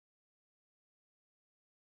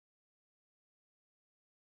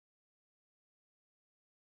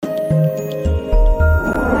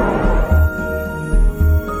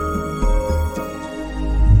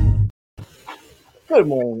Good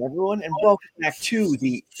morning, everyone, and welcome back to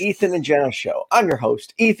the Ethan and Jenna Show. I'm your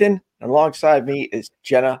host, Ethan, and alongside me is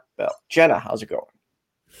Jenna Bell. Jenna, how's it going?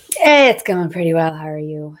 It's going pretty well. How are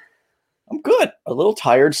you? I'm good. A little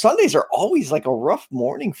tired. Sundays are always like a rough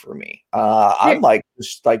morning for me. I'm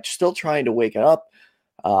still trying to wake up,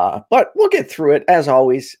 but we'll get through it as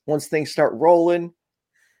always. Once things start rolling,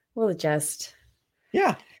 we'll adjust.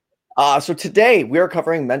 Yeah. So today we are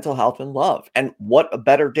covering mental health and love, and what a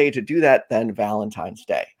better day to do that than Valentine's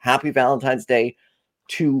Day. Happy Valentine's Day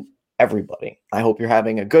to everybody. I hope you're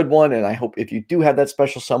having a good one, and I hope if you do have that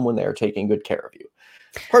special someone, they are taking good care of you.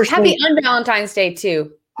 Personally, happy Valentine's Day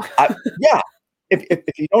too. Yeah.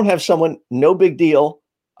 If you don't have someone, no big deal.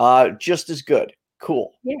 Just as good.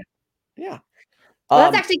 Cool. Yeah. Well,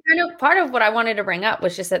 that's actually kind of part of what I wanted to bring up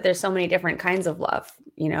was just that there's so many different kinds of love,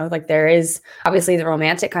 like there is obviously the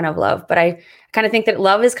romantic kind of love, but I kind of think that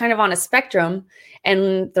love is kind of on a spectrum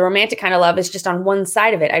and the romantic kind of love is just on one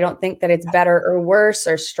side of it. I don't think that it's better or worse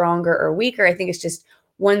or stronger or weaker. I think it's just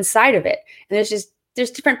one side of it. And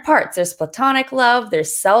there's different parts. There's platonic love,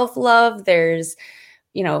 there's self-love, there's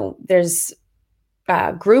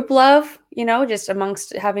group love, just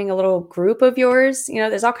amongst having a little group of yours,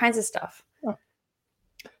 there's all kinds of stuff.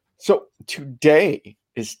 So today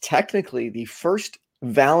is technically the first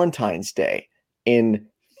Valentine's Day in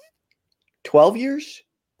 12 years,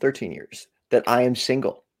 13 years that I am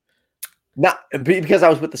single. Not because I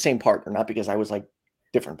was with the same partner, not because I was like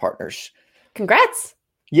different partners. Congrats.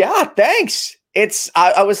 Yeah, thanks.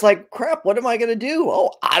 I was like, crap, what am I going to do?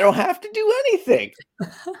 Oh, I don't have to do anything.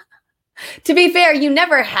 To be fair, you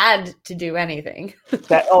never had to do anything.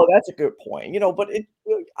 That's a good point. But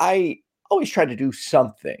I always try to do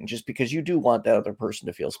something just because you do want that other person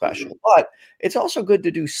to feel special. But it's also good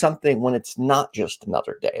to do something when it's not just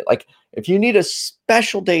another day. Like if you need a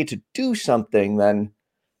special day to do something, then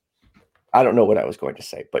I don't know what I was going to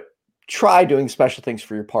say, but try doing special things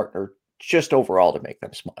for your partner just overall to make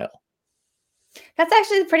them smile. That's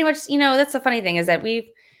actually pretty much, that's the funny thing is that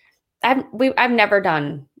I've never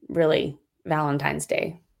done really Valentine's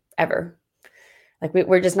Day ever. Like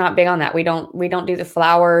we're just not big on that. We don't do the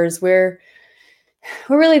flowers. We're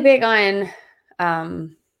really big on,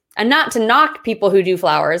 and not to knock people who do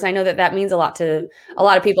flowers. I know that means a lot to a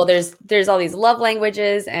lot of people. There's all these love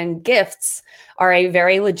languages, and gifts are a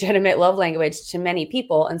very legitimate love language to many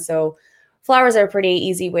people. And so flowers are a pretty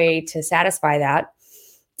easy way to satisfy that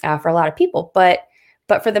for a lot of people. But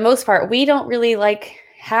for the most part, we don't really like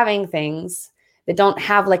having things that don't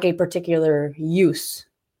have like a particular use.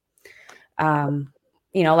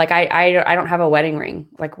 Like I don't have a wedding ring.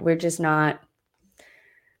 Like we're just not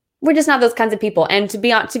those kinds of people. And to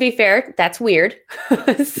be fair, that's weird.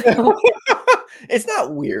 It's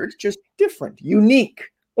not weird, just different, unique.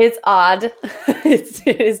 It's odd. It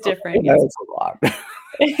is different. Yeah, it's a lot.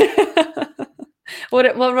 What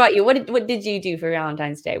about you? What did you do for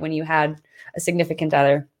Valentine's Day when you had a significant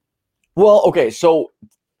other? Well, okay, so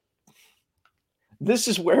this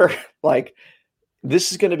is where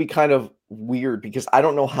this is going to be kind of weird because I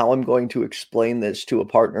don't know how I'm going to explain this to a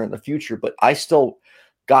partner in the future, but I still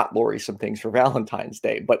got Lori some things for Valentine's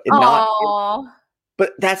Day, but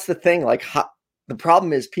but that's the thing. Like the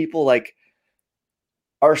problem is people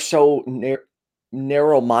are so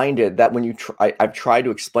narrow-minded that when I've tried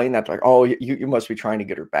to explain that, like, oh, you must be trying to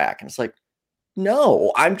get her back. And it's like,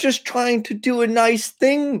 no, I'm just trying to do a nice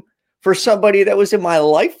thing for somebody that was in my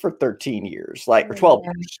life for 13 years, or 12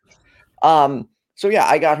 years. So yeah,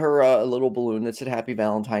 I got her a little balloon that said Happy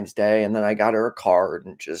Valentine's Day. And then I got her a card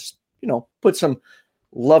and just, put some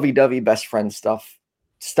lovey-dovey best friend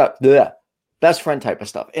best friend type of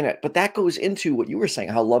stuff in it. But that goes into what you were saying,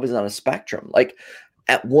 how love is on a spectrum. Like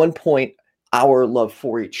at one point, our love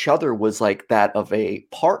for each other was like that of a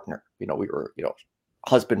partner. We were,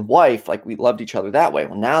 husband, wife, like we loved each other that way.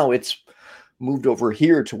 Well, now it's moved over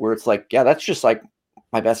here to where it's like, yeah, that's just like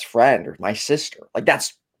my best friend or my sister. Like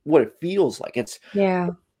that's what it feels like. It's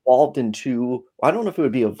evolved into, I don't know if it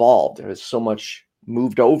would be evolved. It was so much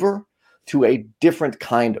moved over to a different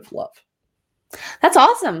kind of love. That's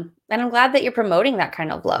awesome. And I'm glad that you're promoting that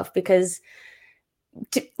kind of love because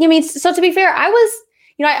to be fair, I was,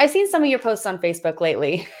 I've seen some of your posts on Facebook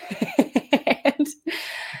lately and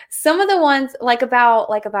some of the ones about,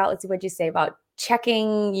 let's see, what'd you say about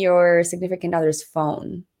checking your significant other's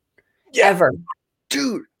phone? Yeah, ever.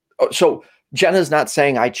 Dude. So Jenna's not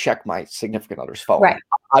saying I check my significant other's phone. Right.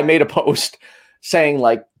 I made a post saying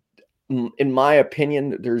in my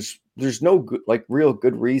opinion, there's no good, real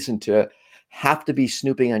good reason to have to be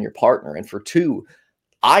snooping on your partner. And for two,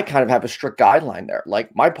 I kind of have a strict guideline there.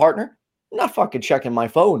 Like my partner, I'm not fucking checking my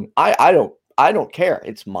phone. I don't care.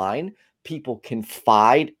 It's mine. people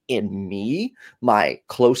confide in me, my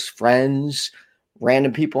close friends,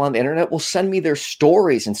 random people on the internet will send me their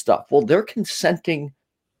stories and stuff. Well, they're consenting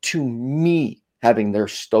to me having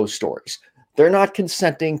those stories. They're not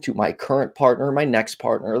consenting to my current partner, my next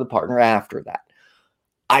partner, or the partner after that.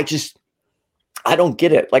 I don't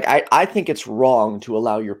get it. Like, I think it's wrong to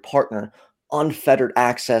allow your partner unfettered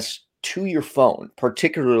access to your phone,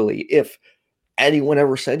 particularly if anyone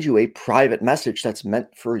ever sends you a private message that's meant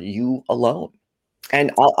for you alone.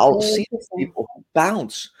 And I'll see people who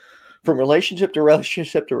bounce from relationship to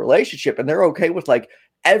relationship to relationship, and they're okay with like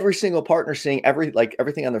every single partner seeing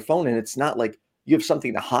everything on their phone. And it's not like you have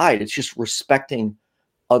something to hide. It's just respecting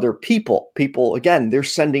other people. People, again, they're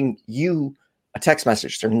sending you a text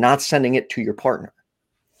message. They're not sending it to your partner.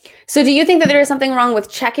 So do you think that there is something wrong with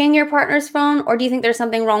checking your partner's phone, or do you think there's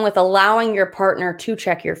something wrong with allowing your partner to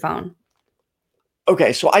check your phone?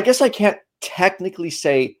 Okay, so I guess I can't technically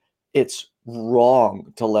say it's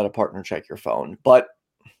wrong to let a partner check your phone, but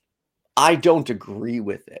I don't agree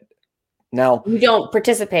with it. Now, you don't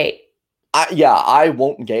participate. I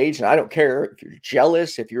won't engage, and I don't care if you're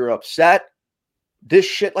jealous, if you're upset. This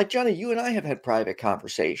shit, like Johnny, you and I have had private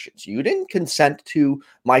conversations. You didn't consent to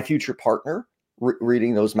my future partner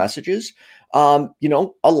reading those messages. A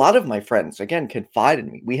lot of my friends, again, confide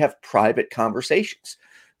in me. We have private conversations.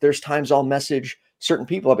 There's times I'll message certain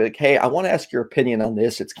people. I'll be like, hey, I want to ask your opinion on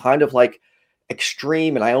this. It's kind of like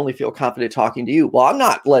extreme, and I only feel confident talking to you. Well, I'm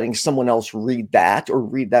not letting someone else read that or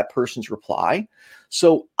read that person's reply.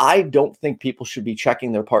 So I don't think people should be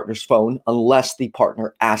checking their partner's phone unless the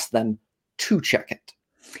partner asks them to check it.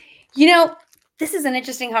 This is an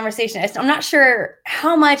interesting conversation. I'm not sure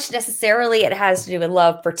how much necessarily it has to do with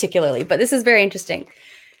love particularly, but this is very interesting.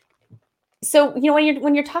 So,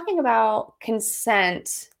 when you're talking about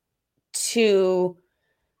consent to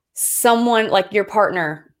someone like your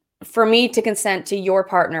partner, for me to consent to your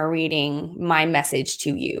partner reading my message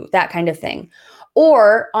to you, that kind of thing.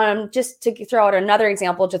 Or just to throw out another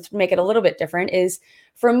example, just to make it a little bit different, is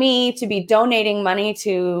for me to be donating money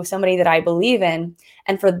to somebody that I believe in,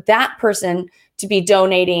 and for that person to be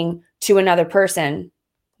donating to another person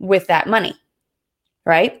with that money,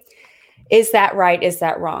 right? Is that right? Is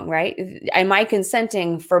that wrong, right? Am I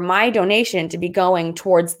consenting for my donation to be going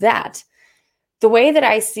towards that? The way that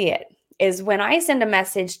I see it is when I send a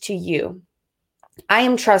message to you, I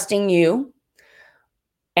am trusting you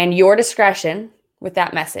and your discretion with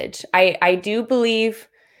that message. I do believe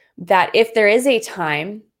that if there is a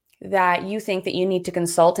time that you think that you need to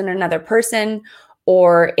consult in another person,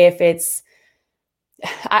 or if it's,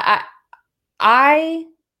 I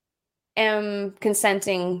am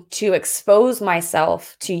consenting to expose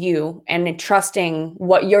myself to you and trusting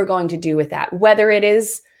what you're going to do with that, whether it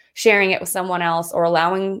is sharing it with someone else or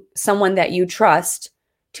allowing someone that you trust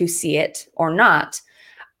to see it or not.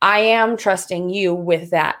 I am trusting you with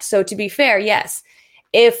that. So to be fair, yes,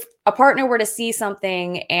 if a partner were to see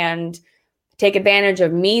something and take advantage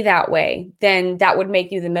of me that way, then that would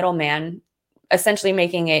make you the middleman, essentially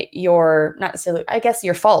making it your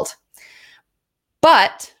fault.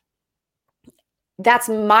 But that's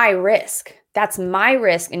my risk. That's my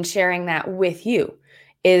risk in sharing that with you,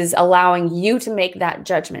 is allowing you to make that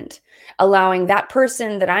judgment, allowing that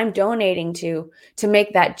person that I'm donating to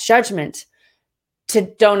make that judgment to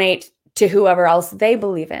donate to whoever else they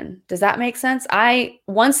believe in. Does that make sense?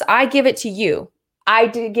 Once I give it to you, I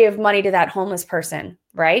did give money to that homeless person,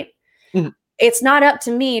 right? Mm-hmm. It's not up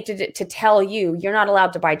to me to tell you, you're not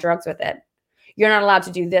allowed to buy drugs with it. You're not allowed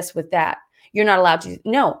to do this with that. You're not allowed to.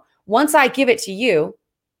 No, once I give it to you,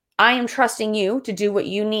 I am trusting you to do what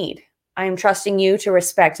you need. I am trusting you to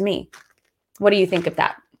respect me. What do you think of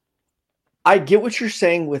that? I get what you're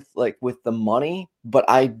saying with the money, but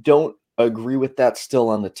I don't agree with that still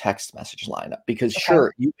on the text message lineup, because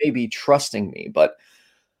sure, you may be trusting me, but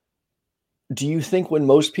do you think when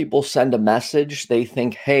most people send a message, they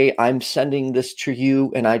think, hey, I'm sending this to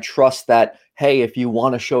you and I trust that, hey, if you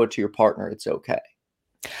want to show it to your partner, it's okay?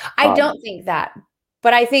 I don't think that,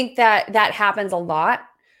 but I think that happens a lot.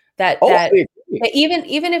 That even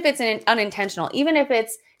if it's an unintentional, even if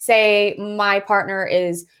it's, say, my partner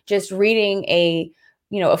is just reading a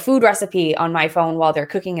food recipe on my phone while they're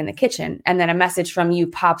cooking in the kitchen, and then a message from you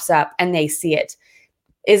pops up and they see it.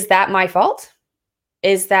 Is that my fault?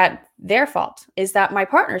 Is that their fault? Is that my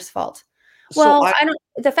partner's fault? Well, I don't.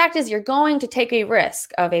 The fact is, you're going to take a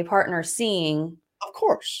risk of a partner seeing. Of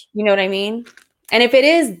course. You know what I mean? And if it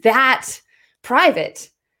is that private,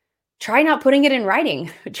 try not putting it in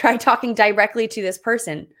writing. Try talking directly to this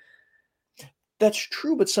person. That's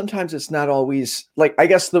true, but sometimes it's not always like, I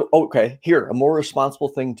guess a more responsible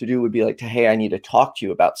thing to do would be like hey, I need to talk to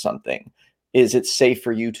you about something. Is it safe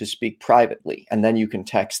for you to speak privately? And then you can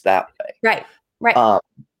text that way. Right. Right. Yeah.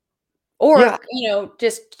 Or,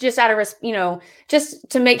 just out of risk, just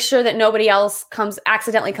to make sure that nobody else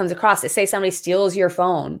accidentally comes across it. Say somebody steals your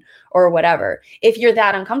phone or whatever. If you're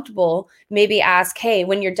that uncomfortable, maybe ask, hey,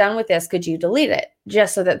 when you're done with this, could you delete it?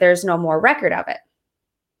 Just so that there's no more record of it.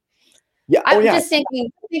 Yeah. I'm just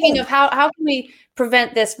thinking of how can we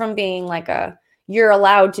prevent this from being like you're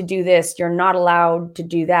allowed to do this, you're not allowed to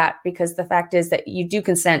do that, because the fact is that you do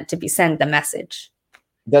consent to be sent the message.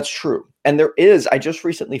 That's true. And I just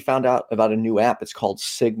recently found out about a new app. It's called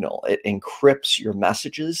Signal. It encrypts your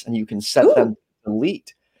messages and you can set them to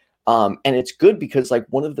delete. And it's good because like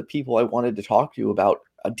one of the people I wanted to talk to about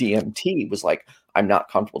a DMT was like, I'm not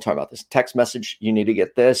comfortable talking about this text message. You need to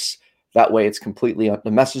get this. That way it's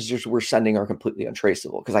the messages we're sending are completely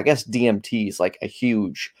untraceable. Because I guess DMT is like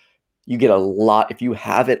you get a lot, if you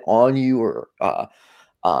have it on you or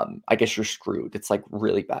I guess you're screwed. It's like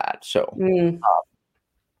really bad. So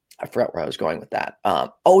I forgot where I was going with that.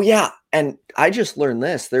 Oh yeah. And I just learned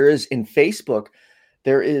this. In Facebook,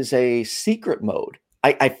 there is a secret mode.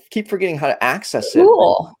 I keep forgetting how to access it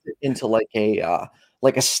into like a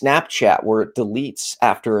Snapchat where it deletes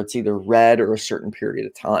after it's either read or a certain period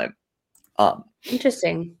of time.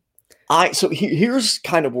 Interesting. So here's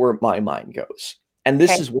kind of where my mind goes. And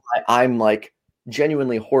this is why I'm like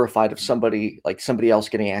genuinely horrified of somebody else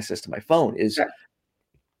getting access to my phone is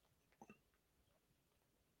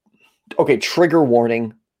okay. Trigger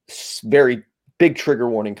warning, very big trigger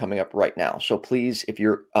warning coming up right now. So please, if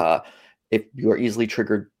you are easily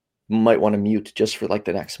triggered, you might want to mute just for like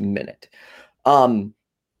the next minute. I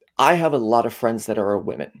have a lot of friends that are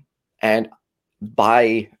women, and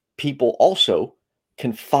people also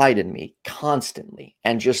confide in me constantly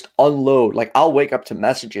and just unload. Like I'll wake up to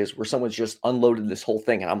messages where someone's just unloaded this whole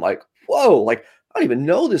thing and I'm like, whoa, like I don't even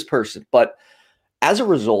know this person. But as a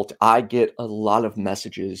result, I get a lot of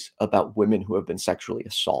messages about women who have been sexually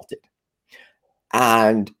assaulted.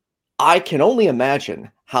 And I can only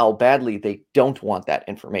imagine how badly they don't want that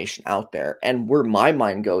information out there. And where my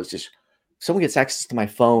mind goes is someone gets access to my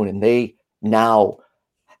phone and they now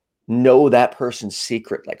know that person's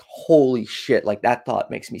secret. Like, holy shit. Like that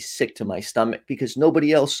thought makes me sick to my stomach because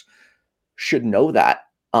nobody else should know that.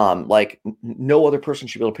 No other person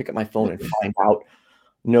should be able to pick up my phone and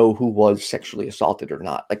know who was sexually assaulted or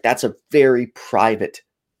not. Like that's a very private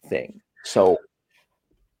thing. So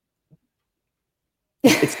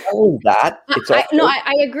it's all that.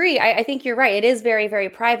 I agree. I think you're right. It is very, very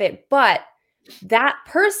private, but that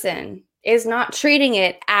person is not treating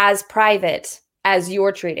it as private as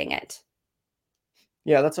you're treating it.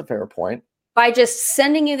 Yeah, that's a fair point. By just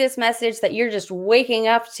sending you this message that you're just waking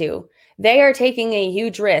up to, they are taking a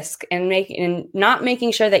huge risk and not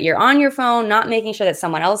making sure that you're on your phone, not making sure that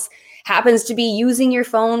someone else happens to be using your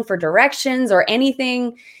phone for directions or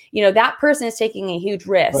anything. That person is taking a huge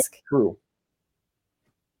risk. That's true.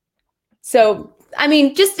 So, I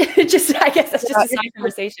mean, just I guess that's just a side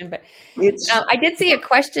conversation, but I did see a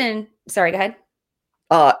question. Sorry, go ahead.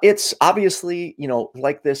 It's obviously,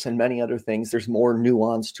 like this and many other things, there's more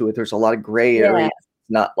nuance to it. There's a lot of gray areas,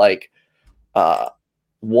 not like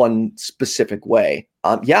one specific way.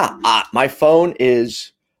 My phone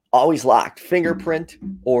is always locked, fingerprint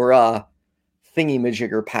or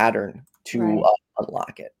thingy-majigger pattern to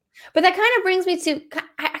unlock it. But that kind of brings me to,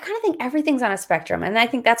 I kind of think everything's on a spectrum. And I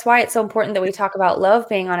think that's why it's so important that we talk about love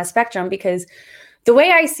being on a spectrum, because the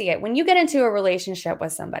way I see it, when you get into a relationship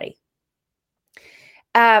with somebody,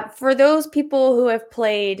 for those people who have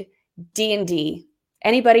played D&D,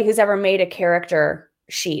 anybody who's ever made a character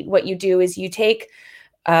sheet, what you do is you take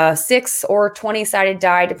 6 or 20-sided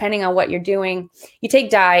die, depending on what you're doing. You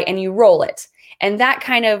take die and you roll it. And that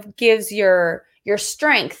kind of gives your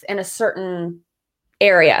strength in a certain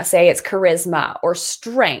area. Say it's charisma or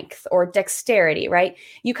strength or dexterity, right?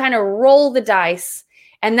 You kind of roll the dice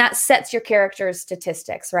and that sets your character's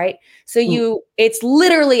statistics, right? So it's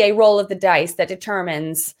literally a roll of the dice that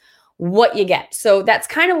determines what you get. So that's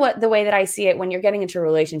kind of the way that I see it when you're getting into a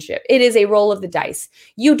relationship. It is a roll of the dice.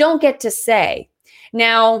 You don't get to say,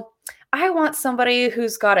 now, I want somebody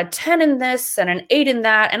who's got a 10 in this and an 8 in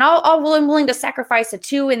that, and I'm willing to sacrifice a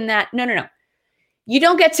 2 in that. No. You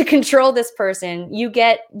don't get to control this person. You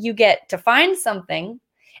get to find something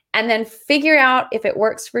and then figure out if it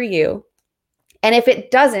works for you. And if it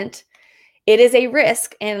doesn't, it is a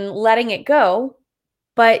risk in letting it go,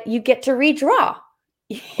 but you get to redraw,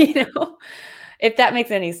 if that makes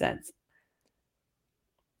any sense.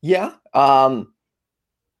 Yeah.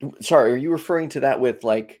 Sorry, are you referring to that with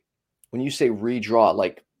like when you say redraw,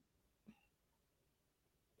 like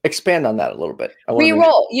expand on that a little bit? I want to make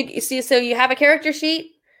sure. Reroll. You see, so you have a character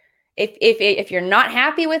sheet. If you're not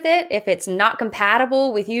happy with it, if it's not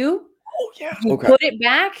compatible with you, Oh yeah. you Okay. put it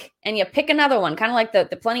back and you pick another one, kind of like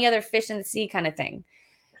the plenty other fish in the sea kind of thing.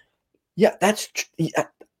 Yeah, yeah,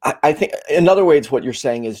 I think another way it's what you're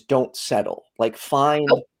saying is don't settle. Like find.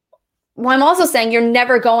 Oh, well, I'm also saying you're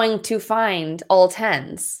never going to find all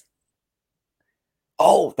tens.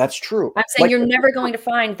 Oh, that's true. I'm saying Like, you're never going to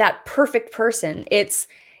find that perfect person. It's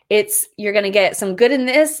you're going to get some good in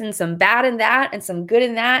this and some bad in that and some good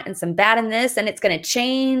in that and some bad in this, and it's going to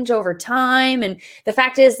change over time. And the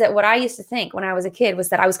fact is that what I used to think when I was a kid was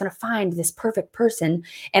that I was going to find this perfect person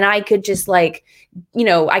and I could just like,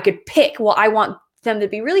 I could pick, well, I want them to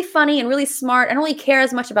be really funny and really smart. I don't really care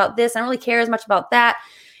as much about this. I don't really care as much about that,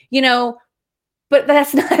 but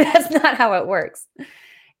that's not how it works.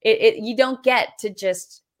 You don't get to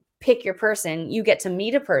just pick your person. You get to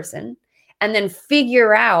meet a person and then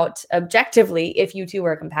figure out objectively if you two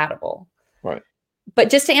are compatible. right. But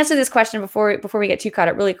just to answer this question before we get too caught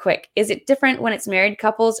up really quick, is it different when it's married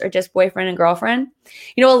couples or just boyfriend and girlfriend?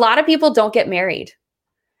 A lot of people don't get married,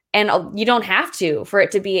 and you don't have to for it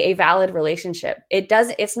to be a valid relationship.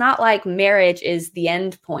 It's not like marriage is the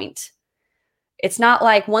end point. It's not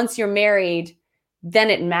like once you're married, then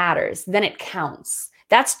it matters, then it counts.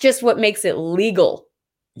 That's just what makes it legal.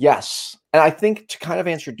 Yes. And I think to kind of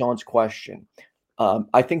answer Dawn's question,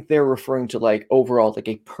 I think they're referring to like overall like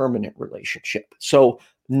a permanent relationship. So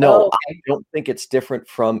no, Okay. I don't think it's different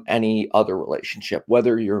from any other relationship,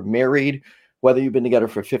 whether you're married, whether you've been together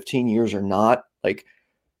for 15 years or not, like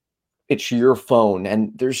it's your phone.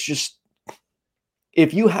 And there's just,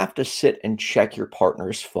 if you have to sit and check your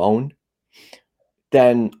partner's phone,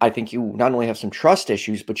 then I think you not only have some trust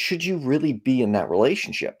issues, but should you really be in that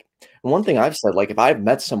relationship? And one thing I've said, like if I've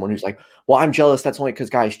met someone who's like, well, I'm jealous, that's only because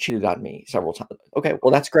guys cheated on me several times. Okay,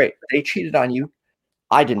 well, that's great. They cheated on you.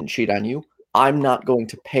 I didn't cheat on you. I'm not going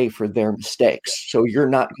to pay for their mistakes. So you're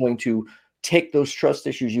not going to take those trust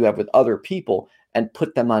issues you have with other people and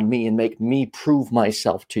put them on me and make me prove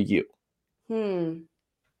myself to you.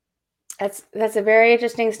 That's a very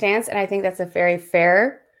interesting stance, and I think that's a very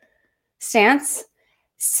fair stance.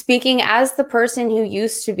 Speaking as the person who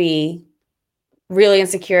used to be really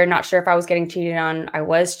insecure, not sure if I was getting cheated on, I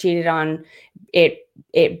was cheated on,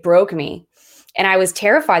 it broke me. And I was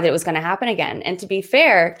terrified that it was going to happen again. And to be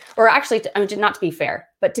fair, or actually, not to be fair,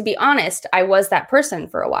 but to be honest, I was that person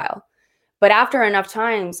for a while. But after enough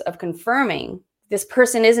times of confirming, this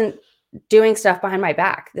person isn't doing stuff behind my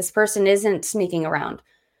back. This person isn't sneaking around.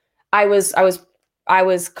 I was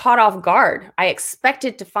caught off guard. I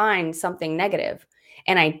expected to find something negative,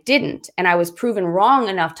 and I didn't. And I was proven wrong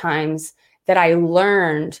enough times that I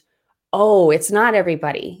learned, oh, it's not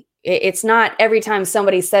everybody. It's not every time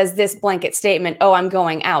somebody says this blanket statement, oh, I'm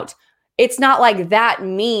going out. It's not like that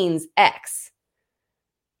means X,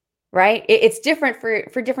 right? It's different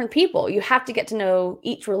for different people. You have to get to know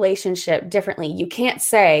each relationship differently. You can't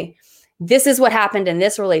say, this is what happened in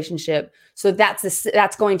this relationship, so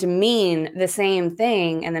that's going to mean the same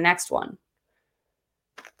thing in the next one.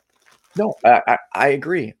 No, I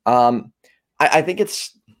agree. I think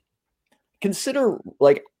it's, consider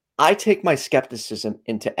like I take my skepticism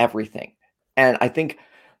into everything. And I think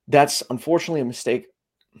that's unfortunately a mistake.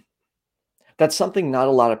 That's something not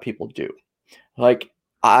a lot of people do. Like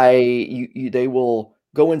they will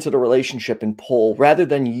go into the relationship and pull rather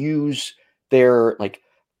than use their like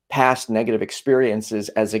past negative experiences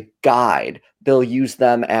as a guide. They'll use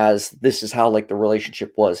them as this is how like the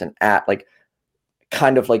relationship was and at like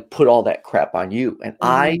kind of like put all that crap on you. And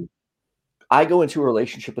I go into a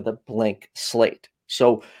relationship with a blank slate.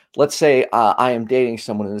 So let's say I am dating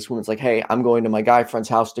someone and this woman's like, hey, I'm going to my guy friend's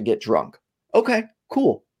house to get drunk. Okay,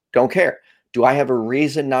 cool. Don't care. Do I have a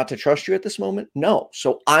reason not to trust you at this moment? No.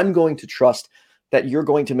 So I'm going to trust that you're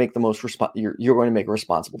going to make the most you're going to make a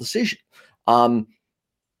responsible decision.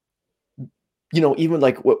 Even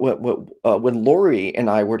like when Lori and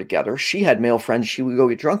I were together, she had male friends she would go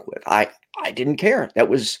get drunk with. I didn't care.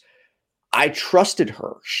 I trusted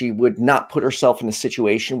her. She would not put herself in a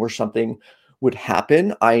situation where something would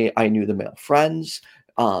happen. I knew the male friends.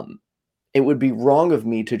 It would be wrong of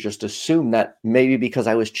me to just assume that maybe because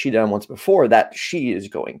I was cheated on once before that she is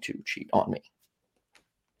going to cheat on me.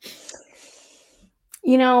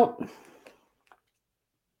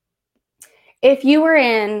 If you were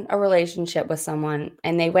in a relationship with someone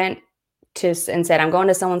and they went and said, I'm going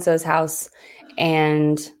to so-and-so's house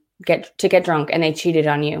and get drunk, and they cheated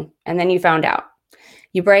on you, and then you found out,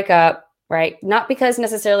 you break up, right? Not because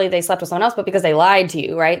necessarily they slept with someone else, but because they lied to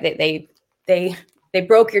you, right? They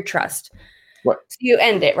broke your trust. Right. So you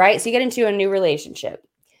end it, right? So you get into a new relationship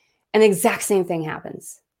and the exact same thing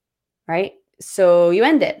happens, right? So you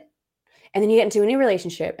end it. And then you get into a new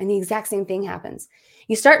relationship and the exact same thing happens.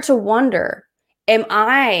 You start to wonder, am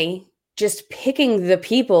I just picking the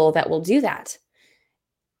people that will do that?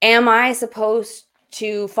 Am I supposed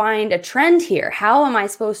to find a trend here? How am I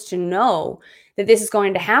supposed to know that this is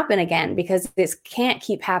going to happen again? Because this can't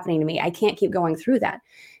keep happening to me. I can't keep going through that.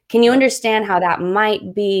 Can you understand how that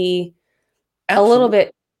might be a little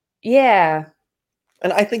bit? Yeah.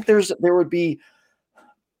 And I think there would be,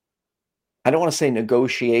 I don't want to say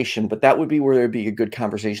negotiation, but that would be where there'd be a good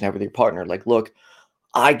conversation to have with your partner. Like, look,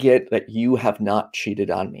 I get that you have not cheated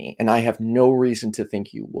on me, and I have no reason to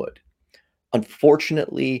think you would.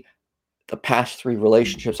 Unfortunately, the past 3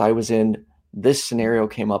 relationships I was in, this scenario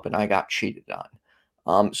came up and I got cheated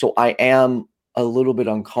on. So I am a little bit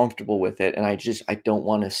uncomfortable with it, and I don't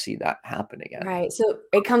want to see that happen again. Right. So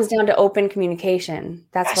it comes down to open communication.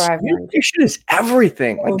 That's where I've learned. Communication is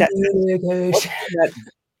everything. Like that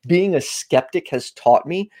being a skeptic has taught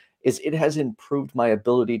me is it has improved my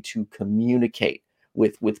ability to communicate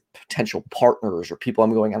with potential partners or people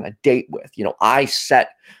I'm going on a date with. You know, I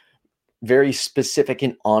set very specific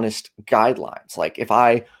and honest guidelines. Like if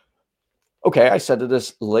I said to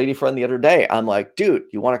this lady friend the other day, I'm like, dude,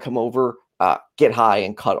 you want to come over, get high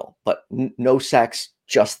and cuddle, but no sex,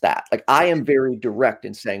 just that. Like I am very direct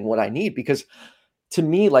in saying what I need, because to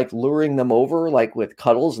me, like luring them over, like with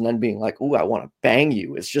cuddles and then being like, "Ooh, I want to bang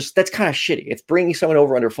you," is just, that's kind of shitty. It's bringing someone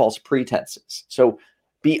over under false pretenses. So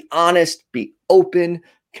be honest, be open,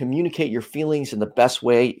 communicate your feelings in the best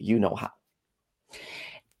way you know how.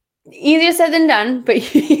 Easier said than done,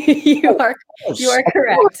 but you are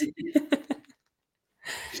correct.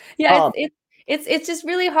 Yeah, it's just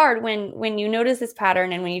really hard when you notice this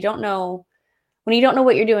pattern and when you don't know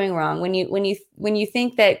what you're doing wrong, when you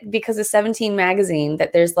think that because of 17 magazine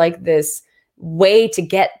that there's like this way to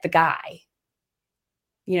get the guy,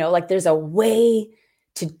 you know, like there's a way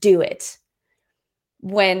to do it,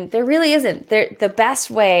 when there really isn't. The best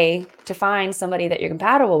way to find somebody that you're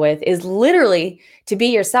compatible with is literally to be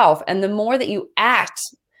yourself. And the more that you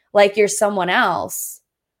act like you're someone else,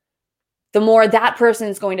 the more that person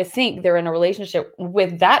is going to think they're in a relationship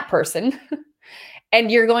with that person. And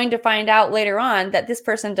you're going to find out later on that this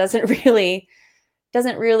person doesn't really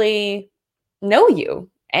know you.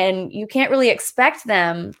 And you can't really expect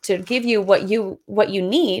them to give you what you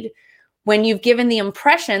need when you've given the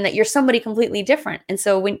impression that you're somebody completely different. And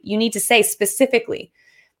so when you need to say specifically,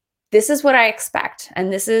 this is what I expect,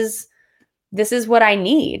 and this is what I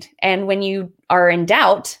need. And when you are in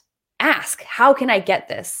doubt, ask, how can I get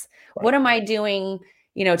this? Right. What am I doing,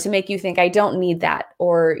 to make you think I don't need that?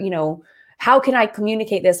 Or, how can I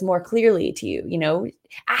communicate this more clearly to you?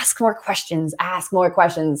 Ask more questions.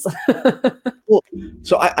 Well,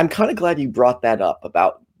 so I'm kind of glad you brought that up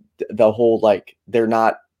about the whole, like, they're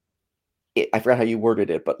not, I forgot how you worded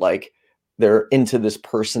it, but like they're into this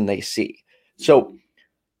person they see. So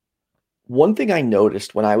one thing I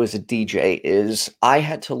noticed when I was a DJ is I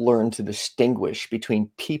had to learn to distinguish between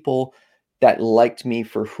people that liked me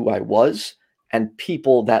for who I was and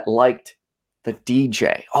people that liked the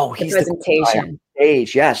DJ. Oh, he's the presentation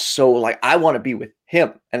stage. Yes. So like, I want to be with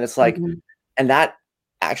him. And it's like, and that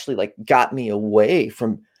actually like got me away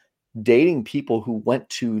from dating people who went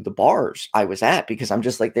to the bars I was at, because I'm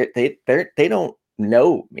just like, they don't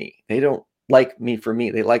know me. They don't like me for me.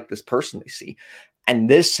 They like this person they see. And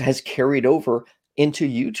this has carried over into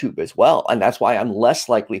YouTube as well. And that's why I'm less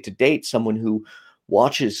likely to date someone who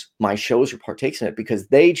watches my shows or partakes in it, because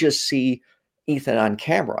they just see Ethan on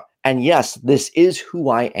camera. And yes, this is who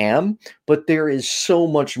I am, but there is so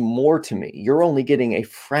much more to me. You're only getting a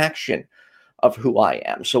fraction of who I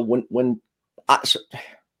am. So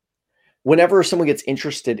whenever someone gets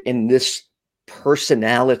interested in this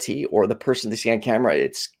personality or the person they see on camera,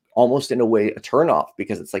 it's almost in a way a turnoff,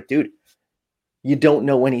 because it's like, dude, you don't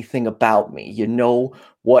know anything about me. You know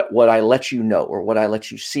what I let you know or what I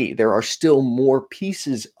let you see. There are still more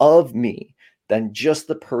pieces of me than just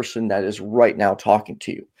the person that is right now talking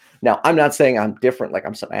to you. Now, I'm not saying I'm different, like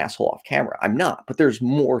I'm some asshole off camera. I'm not, but there's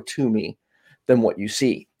more to me than what you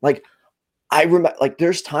see. Like, I remember, like,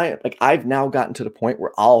 there's time, like, I've now gotten to the point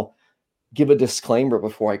where I'll give a disclaimer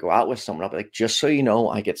before I go out with someone. I'll be like, just so you know,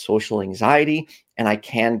 I get social anxiety and I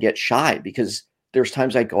can get shy, because there's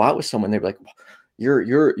times I go out with someone, they're like,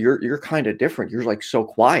 you're kind of different. You're like so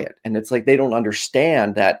quiet. And it's like, they don't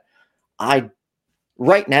understand that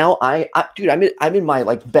right now, dude, I'm in my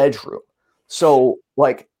like bedroom. So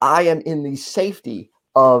like, I am in the safety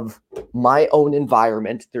of my own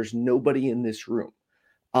environment. There's nobody in this room.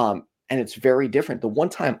 And it's very different. The one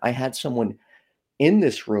time I had someone in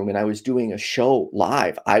this room and I was doing a show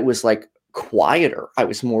live, I was like quieter. I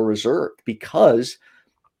was more reserved because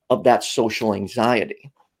of that social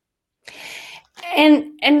anxiety.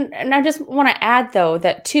 And I just want to add though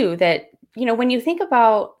that too, that, you know, when you think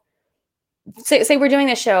about, say we're doing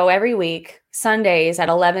the show every week, Sundays at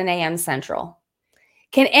 11 a.m. Central.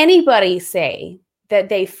 Can anybody say that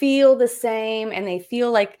they feel the same and they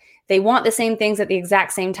feel like they want the same things at the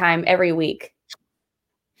exact same time every week?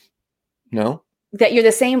 No. That you're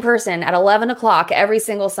the same person at 11 o'clock every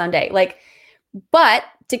single Sunday. Like, but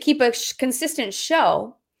to keep a consistent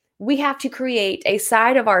show, we have to create a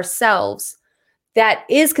side of ourselves that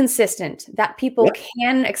is consistent, that people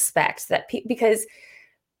can expect, that because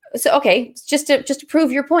so okay, just to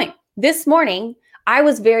prove your point. This morning, I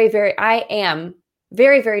am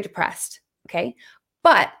very, very depressed. Okay.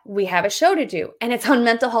 But we have a show to do and it's on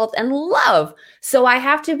mental health and love. So I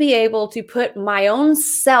have to be able to put my own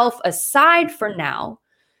self aside for now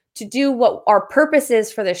to do what our purpose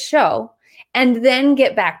is for the show and then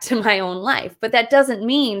get back to my own life. But that doesn't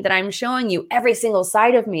mean that I'm showing you every single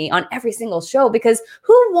side of me on every single show, because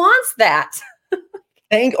who wants that?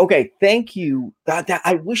 Thank you. That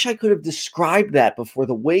I wish I could have described that before.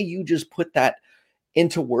 The way you just put that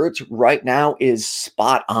into words right now is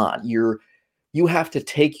spot on. You have to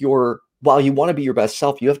take while you want to be your best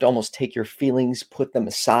self, you have to almost take your feelings, put them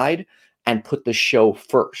aside, and put the show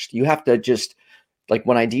first. You have to just, like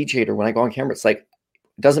when I DJ'd or when I go on camera, it's like,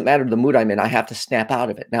 it doesn't matter the mood I'm in, I have to snap out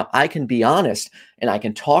of it. Now I can be honest and I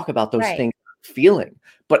can talk about those things I'm feeling,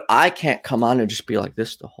 but I can't come on and just be like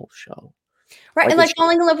this the whole show. Right. And like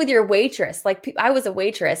falling in love with your waitress. Like I was a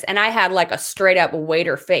waitress and I had like a straight up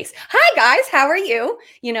waiter face. Hi guys, how are you?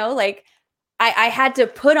 You know, like I had to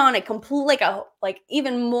put on a complete, like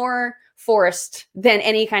even more forced than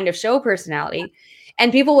any kind of show personality.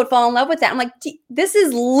 And people would fall in love with that. I'm like, this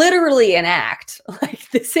is literally an act. Like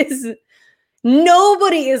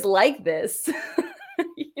nobody is like this.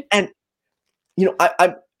 And, you know,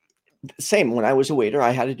 I same when I was a waiter,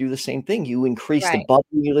 I had to do the same thing. You increase the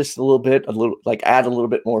bubbliness a little, like add a little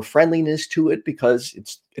bit more friendliness to it because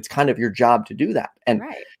it's kind of your job to do that. And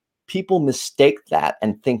people mistake that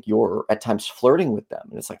and think you're at times flirting with them.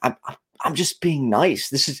 And it's like, I'm just being nice.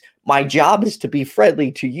 This is my job, is to be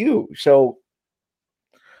friendly to you. So,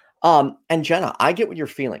 and Jenna, I get what you're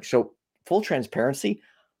feeling. So full transparency,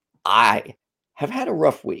 I have had a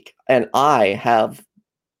rough week and I have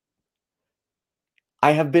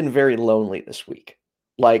been very lonely this week,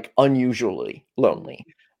 like unusually lonely.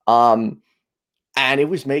 And it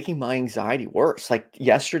was making my anxiety worse. Like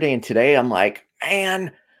yesterday and today, I'm like,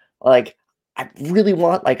 man, like I really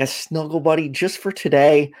want like a snuggle buddy just for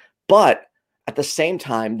today. But at the same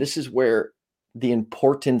time, this is where the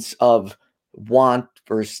importance of want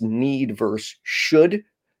versus need versus should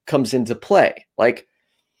comes into play. Like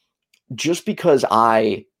just because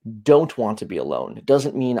I don't want to be alone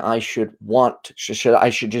doesn't mean I should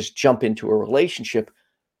just jump into a relationship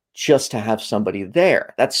just to have somebody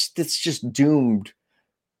there. That's just doomed.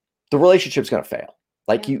 The relationship's going to fail.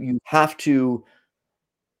 Like you have to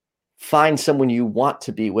find someone you want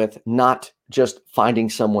to be with, not just finding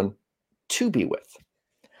someone to be with.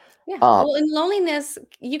 Yeah. Well, in loneliness,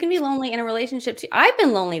 you can be lonely in a relationship too. I've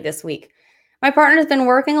been lonely this week. My partner's been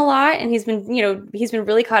working a lot and he's been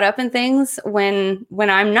really caught up in things when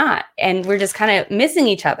I'm not, and we're just kind of missing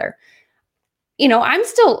each other. You know, I'm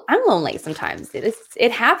lonely sometimes.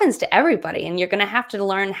 It happens to everybody, and you're going to have to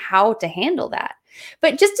learn how to handle that.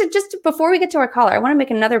 But just before we get to our caller, I want to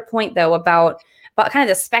make another point though about kind of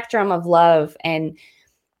the spectrum of love. And,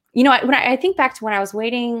 you know, when I think back to when I was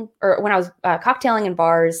waiting or when I was cocktailing in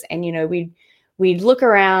bars, and, you know, we'd look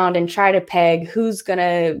around and try to peg who's going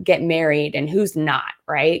to get married and who's not,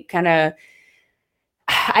 right? Kind of,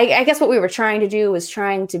 I guess what we were trying to do was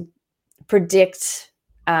trying to predict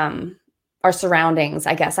our surroundings.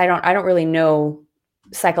 I guess I don't really know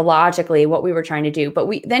psychologically what we were trying to do, but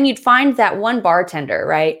then you'd find that one bartender,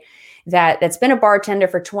 right? That's been a bartender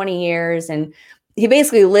for 20 years and he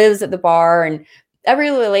basically lives at the bar, and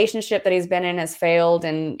every relationship that he's been in has failed.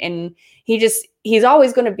 And he's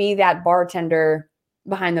always going to be that bartender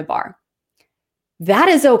behind the bar. That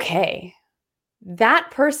is okay.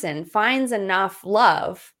 That person finds enough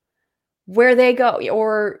love where they go,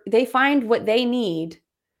 or they find what they need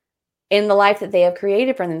in the life that they have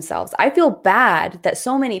created for themselves. I feel bad that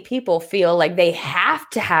so many people feel like they have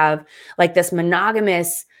to have like this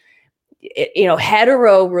monogamous, you know,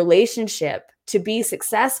 hetero relationship to be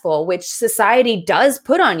successful, which society does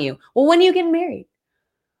put on you. Well, when are you getting married?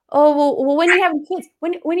 Oh, well, when are you having kids?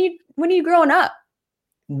 When are you growing up?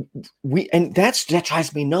 And that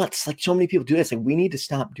drives me nuts. Like so many people do this. Like we need to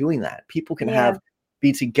stop doing that. People can Yeah.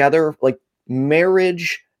 be together. Like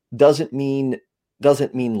marriage doesn't mean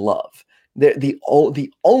love. The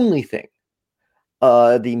only thing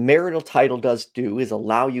the marital title does do is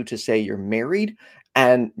allow you to say you're married,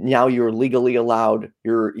 and now you're legally allowed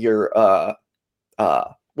your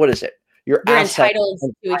what is it? Your You're assets entitled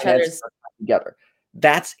and to each finances other's. are together.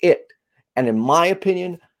 That's it. And in my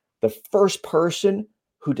opinion, the first person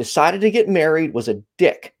who decided to get married was a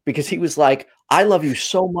dick because he was like, I love you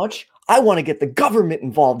so much. I want to get the government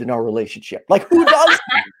involved in our relationship. Like, who does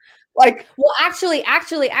that? Like, Well, actually,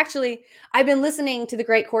 I've been listening to the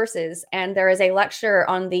Great Courses, and there is a lecture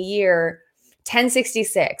on the year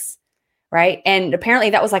 1066, right? And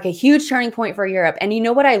apparently that was like a huge turning point for Europe. And you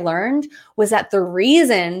know what I learned was that the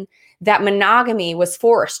reason that monogamy was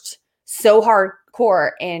forced so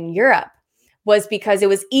hardcore in Europe was because it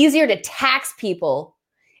was easier to tax people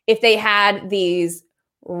if they had these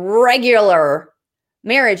regular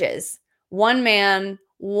marriages. One man,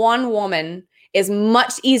 one woman is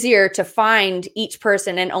much easier to find each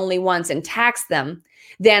person and only once and tax them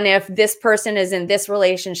than if this person is in this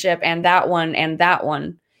relationship and that one and that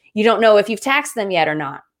one. You don't know if you've taxed them yet or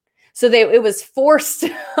not. So it was forced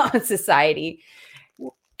on society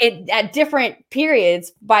at different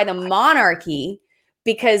periods by the monarchy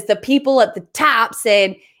because the people at the top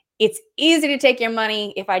said, it's easy to take your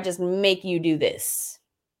money if I just make you do this.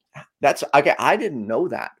 That's okay. I didn't know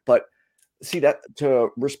that, but see that to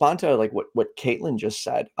respond to like what Caitlin just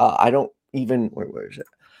said, I don't even where is it?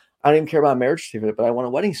 I don't even care about a marriage certificate, but I want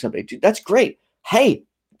a wedding someday. Dude, that's great. Hey,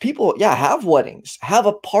 people, yeah, have weddings, have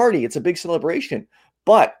a party. It's a big celebration.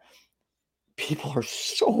 But people are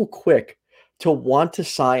so quick to want to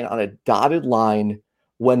sign on a dotted line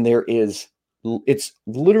when it's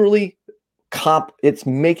literally it's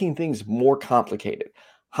making things more complicated.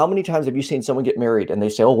 How many times have you seen someone get married and they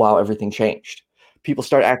say, oh, wow, everything changed? People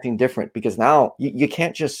start acting different because now you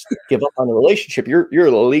can't just give up on the relationship.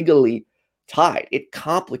 You're legally tied. It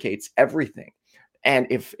complicates everything. And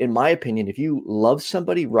in my opinion, if you love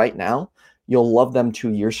somebody right now, you'll love them 2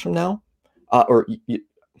 years from now.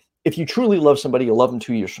 If you truly love somebody, you'll love them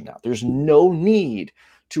 2 years from now. There's no need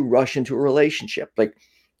to rush into a relationship. Like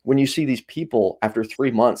when you see these people after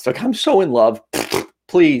 3 months, like, I'm so in love.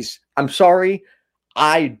 Please, I'm sorry.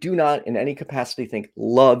 I do not in any capacity think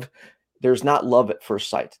there's not love at first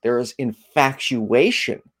sight. There is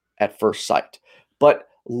infatuation at first sight. But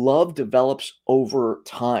love develops over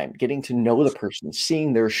time, getting to know the person,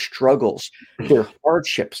 seeing their struggles, their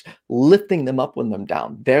hardships, lifting them up when they're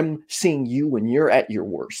down, them seeing you when you're at your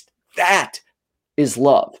worst. That is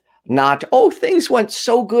love. Not, oh, things went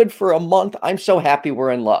so good for a month. I'm so happy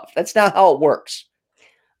we're in love. That's not how it works.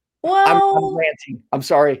 I'm ranting. I'm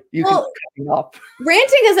sorry. You can cut me off.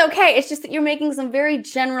 Ranting is okay. It's just that you're making some very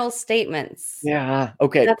general statements. Yeah.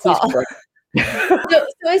 Okay. That's please all. So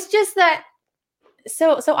it's just that.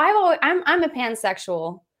 So I'm a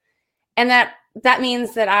pansexual, and that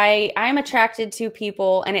means that I'm attracted to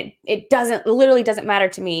people, and it literally doesn't matter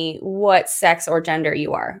to me what sex or gender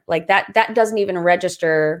you are. Like that doesn't even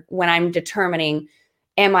register when I'm determining,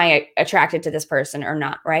 am I attracted to this person or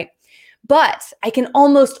not, right? But I can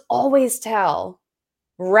almost always tell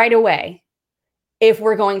right away if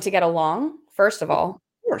we're going to get along, first of all.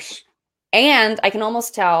 Of course. And I can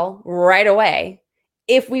almost tell right away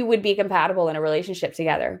if we would be compatible in a relationship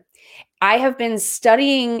together. I have been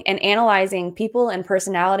studying and analyzing people and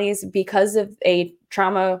personalities because of a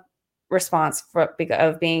trauma response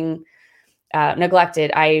of being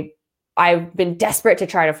neglected. I've been desperate to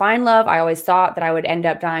try to find love. I always thought that I would end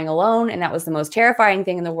up dying alone, and that was the most terrifying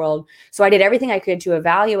thing in the world. So I did everything I could to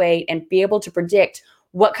evaluate and be able to predict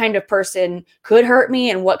what kind of person could hurt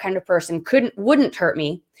me and what kind of person wouldn't hurt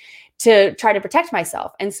me to try to protect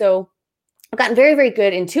myself. And so I've gotten very, very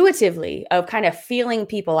good intuitively of kind of feeling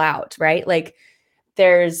people out, right? Like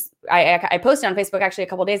I posted on Facebook actually a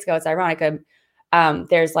couple of days ago. It's ironic.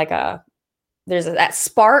 There's that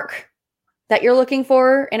spark that you're looking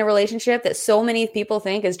for in a relationship that so many people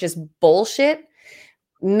think is just bullshit.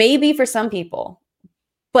 Maybe for some people,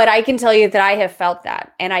 but I can tell you that I have felt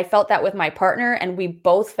that. And I felt that with my partner, and we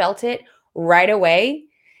both felt it right away.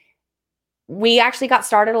 We actually got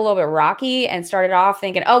started a little bit rocky and started off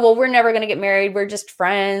thinking, oh, well, we're never going to get married. We're just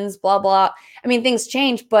friends, blah, blah. I mean, things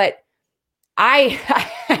change, but I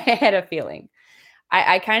had a feeling.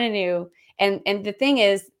 I kind of knew. And the thing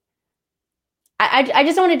is, I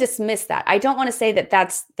just don't want to dismiss that. I don't want to say that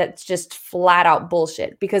that's just flat out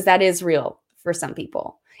bullshit, because that is real for some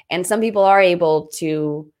people. And some people are able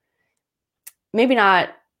to maybe not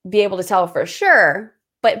be able to tell for sure,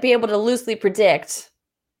 but be able to loosely predict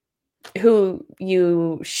who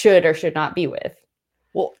you should or should not be with.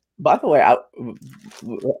 Well, by the way,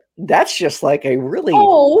 that's just like a really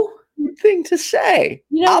good thing to say.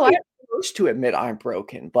 You know what? I'm supposed to admit I'm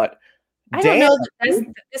broken, but I don't know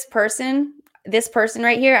that this person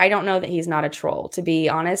right here, I don't know that he's not a troll, to be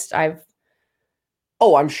honest. I'm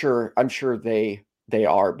sure they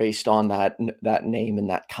are, based on that name and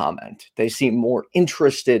that comment. They seem more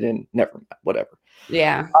interested in whatever.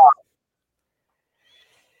 Yeah.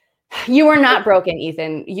 You are not broken,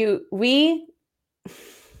 Ethan.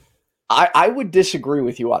 I would disagree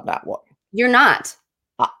with you on that one. You're not.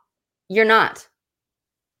 You're not.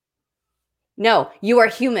 No, you are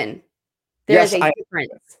human. There is a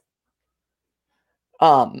difference.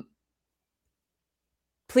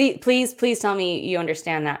 Please tell me you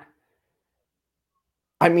understand that.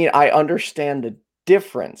 I mean, I understand the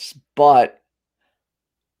difference, but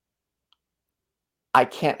I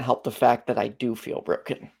can't help the fact that I do feel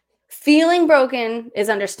broken. Feeling broken is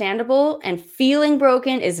understandable, and feeling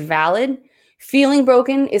broken is valid. Feeling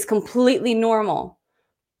broken is completely normal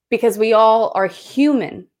because we all are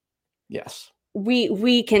human. Yes.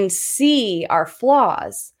 We can see our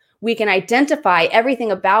flaws. We can identify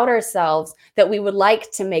everything about ourselves that we would like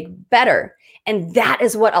to make better. And that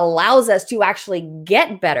is what allows us to actually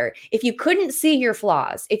get better. If you couldn't see your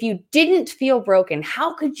flaws, if you didn't feel broken,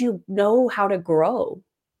 how could you know how to grow?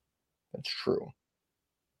 That's true.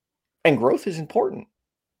 And growth is important.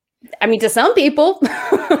 I mean, to some people.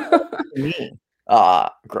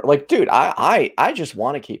 Like, dude, I just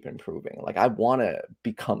want to keep improving. Like, I want to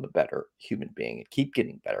become a better human being and keep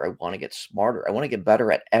getting better. I want to get smarter. I want to get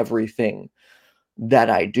better at everything that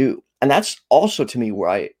I do. And that's also, to me,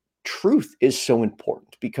 where truth is so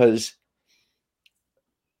important, because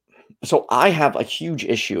so I have a huge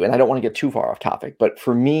issue, and I don't want to get too far off topic, but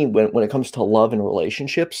for me, when it comes to love and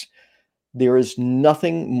relationships, there is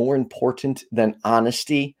nothing more important than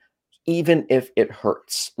honesty, even if it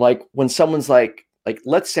hurts. Like when someone's like,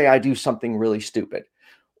 let's say I do something really stupid,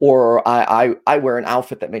 or I wear an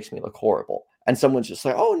outfit that makes me look horrible, and someone's just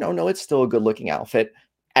like, oh, no, it's still a good looking outfit.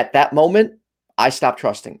 At that moment, I stop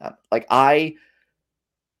trusting them. Like,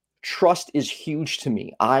 trust is huge to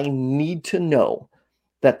me. I need to know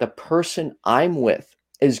that the person I'm with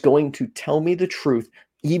is going to tell me the truth,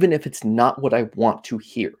 even if it's not what I want to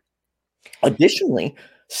hear. Additionally,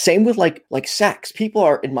 same with like sex. People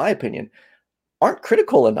are, in my opinion, aren't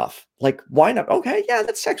critical enough. Like, why not? Okay, yeah,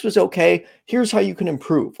 that sex was okay. Here's how you can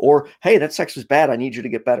improve. Or, hey, that sex was bad. I need you to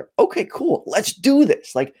get better. Okay, cool. Let's do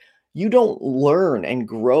this. Like, you don't learn and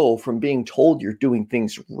grow from being told you're doing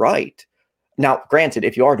things right. Now, granted,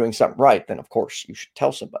 if you are doing something right, then of course you should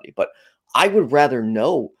tell somebody. But I would rather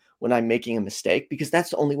know when I'm making a mistake, because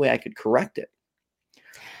that's the only way I could correct it.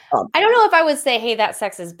 I don't know if I would say, hey, that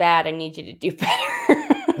sex is bad. I need you to do better.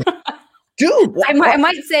 Dude, I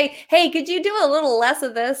might say, hey, could you do a little less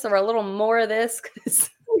of this or a little more of this?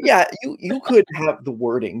 Yeah, you could have the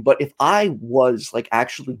wording, but if I was like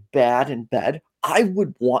actually bad in bed, I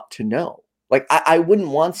would want to know. Like, I wouldn't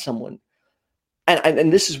want someone,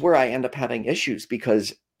 and this is where I end up having issues,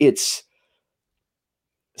 because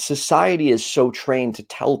society is so trained to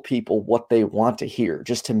tell people what they want to hear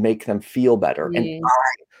just to make them feel better. And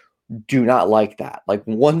I do not like that. Like,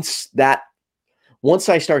 once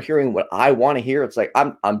I start hearing what I want to hear, it's like,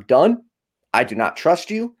 I'm done. I do not trust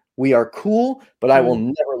you. We are cool, but I will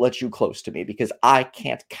never let you close to me, because I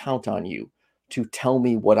can't count on you to tell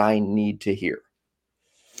me what I need to hear.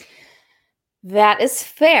 That is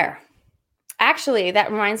fair. Actually,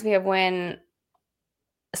 that reminds me of when,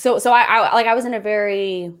 so I was in a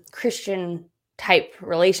very Christian type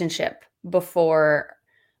relationship before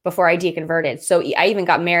I deconverted. So I even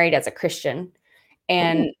got married as a Christian,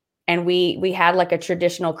 and we had like a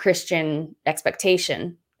traditional Christian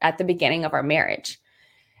expectation at the beginning of our marriage.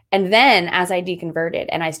 And then as I deconverted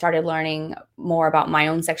and I started learning more about my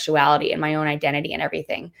own sexuality and my own identity and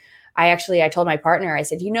everything, I told my partner, I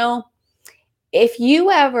said, if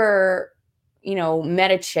you ever,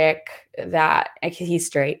 met a chick that, he's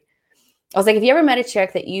straight. I was like, if you ever met a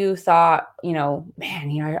chick that you thought,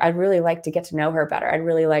 man, I'd really like to get to know her better. I'd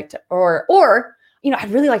really like to, or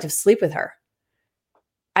I'd really like to sleep with her.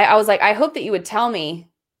 I was like, I hope that you would tell me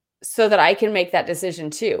so that I can make that decision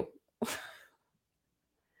too.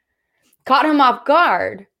 Caught him off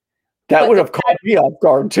guard. That would have caught me off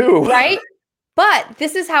guard too. Right? But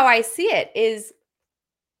this is how I see it, is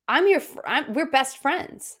we're best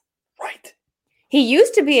friends. Right. He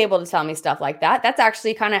used to be able to tell me stuff like that. That's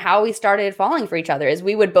actually kind of how we started falling for each other, is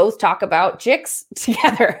we would both talk about chicks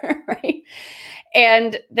together. Right.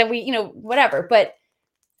 And then we, whatever. But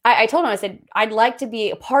I told him, I said, I'd like to be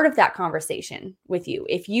a part of that conversation with you.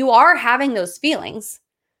 If you are having those feelings,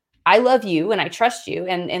 I love you and I trust you.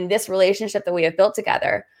 And in this relationship that we have built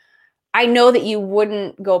together, I know that you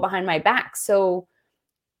wouldn't go behind my back. So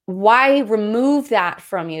why remove that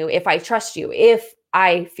from you if I trust you, if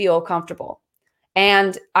I feel comfortable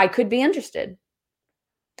and I could be interested,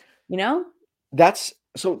 you know? That's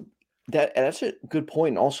a good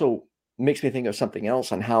point. And also makes me think of something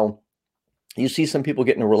else on how you see some people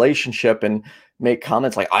get in a relationship and make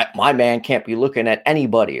comments like, my man can't be looking at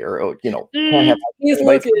anybody, or can't have He's anybody.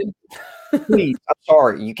 looking. Please, I'm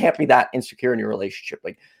sorry. You can't be that insecure in your relationship.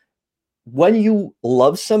 Like, when you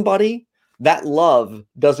love somebody, that love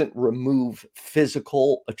doesn't remove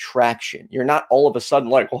physical attraction. You're not all of a sudden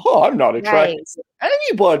like, oh, I'm not attracted to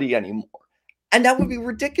anybody anymore. And that would be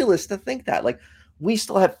ridiculous to think that. Like, we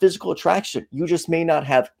still have physical attraction. You just may not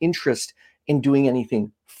have interest in doing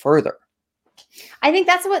anything further. I think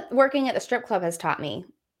that's what working at the strip club has taught me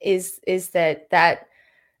is that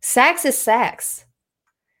sex is sex.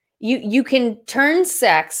 You can turn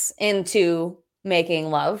sex into making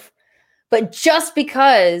love, but just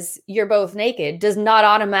because you're both naked does not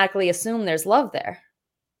automatically assume there's love there.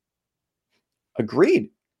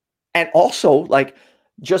 Agreed. And also, like,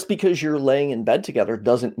 just because you're laying in bed together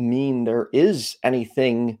doesn't mean there is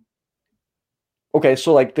anything. Okay,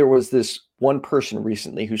 so like there was this one person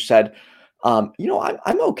recently who said, I'm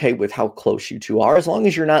okay with how close you two are as long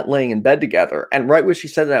as you're not laying in bed together. And right when she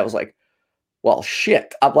said that, I was like, well,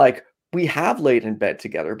 shit. I'm like, we have laid in bed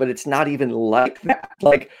together, but it's not even like that.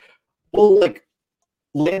 Like, we'll like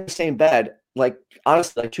lay in the same bed. Like,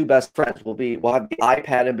 honestly, like two best friends we'll have the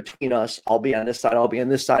iPad in between us. I'll be on this side, I'll be on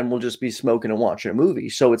this side, and we'll just be smoking and watching a movie.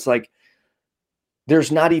 So it's like,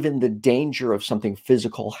 there's not even the danger of something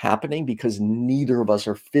physical happening because neither of us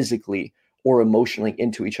are physically or emotionally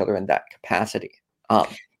into each other in that capacity.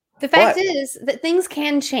 The fact is that things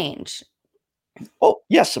can change. Oh,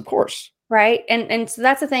 yes, of course. Right. And so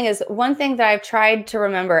that's the thing, is one thing that I've tried to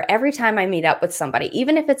remember every time I meet up with somebody,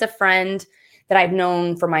 even if it's a friend that I've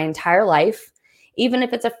known for my entire life, even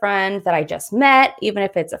if it's a friend that I just met, even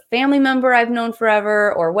if it's a family member I've known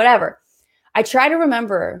forever or whatever, I try to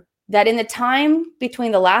remember that in the time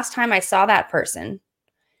between the last time I saw that person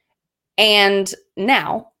and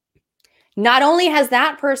now, not only has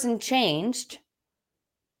that person changed,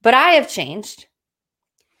 but I have changed.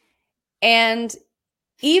 And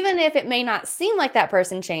even if it may not seem like that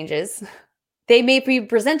person changes, they may be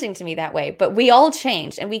presenting to me that way, but we all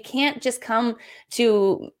changed, and we can't just come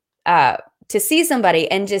to see somebody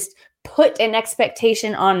and just put an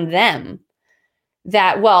expectation on them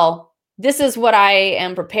that, well, this is what I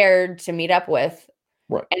am prepared to meet up with.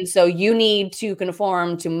 Right. And so you need to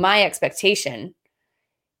conform to my expectation,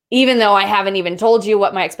 even though I haven't even told you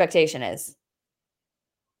what my expectation is.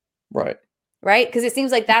 Right. Right? Because it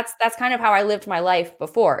seems like that's kind of how I lived my life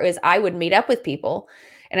before. Is I would meet up with people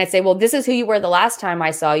and I'd say, well, this is who you were the last time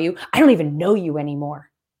I saw you. I don't even know you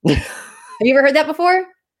anymore. Have you ever heard that before?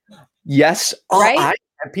 Yes. Right? I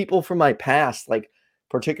have people from my past, like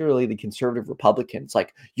particularly the conservative Republicans,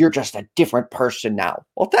 like, you're just a different person now.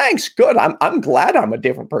 Well, thanks. Good. I'm glad I'm a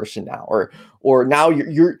different person now. Or now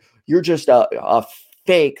you're just a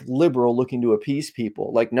fake liberal looking to appease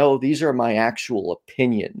people. Like, no, these are my actual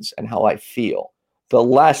opinions and how I feel. The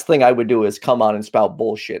last thing I would do is come on and spout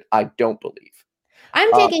bullshit I don't believe.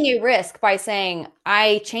 I'm taking a risk by saying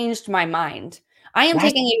I changed my mind. I am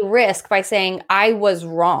taking a risk by saying I was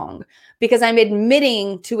wrong because I'm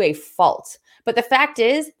admitting to a fault. But the fact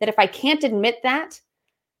is that if I can't admit that,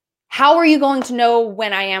 how are you going to know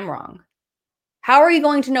when I am wrong? How are you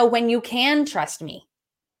going to know when you can trust me?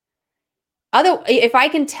 If I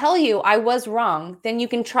can tell you I was wrong, then you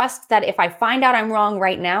can trust that if I find out I'm wrong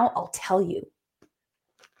right now, I'll tell you.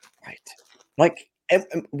 Right. Like,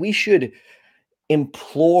 we should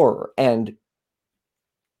implore and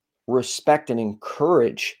respect and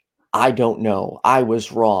encourage, I don't know, I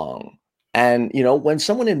was wrong. And, when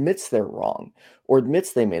someone admits they're wrong or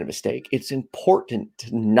admits they made a mistake, it's important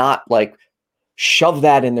to not like shove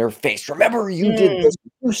that in their face. Remember, you did this,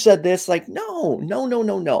 you said this. Like, no.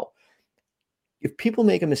 If people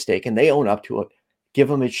make a mistake and they own up to it, give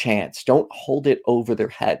them a chance. Don't hold it over their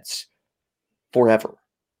heads forever.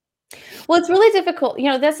 Well, it's really difficult.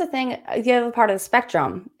 That's the thing. The other part of the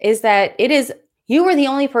spectrum is that you are the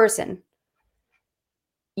only person.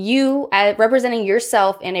 You, representing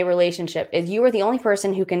yourself in a relationship, is you are the only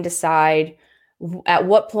person who can decide at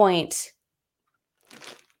what point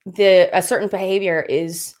a certain behavior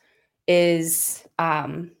is too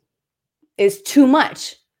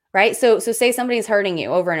much, right? So say somebody's hurting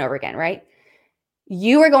you over and over again, right?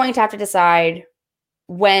 You are going to have to decide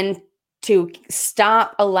when to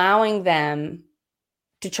stop allowing them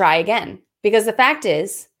to try again. Because the fact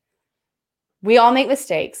is, we all make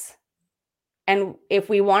mistakes. And if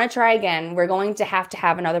we want to try again, we're going to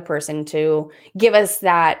have another person to give us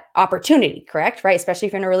that opportunity, correct? Right? Especially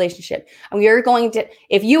if you're in a relationship. And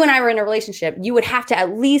if you and I were in a relationship, you would have to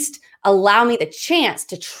at least allow me the chance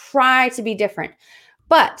to try to be different.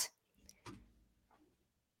 But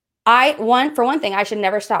for one thing, I should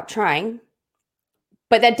never stop trying.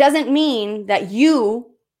 But that doesn't mean that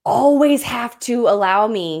you always have to allow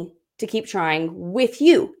me to keep trying with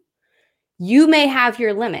you. You may have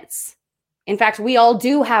your limits. In fact, we all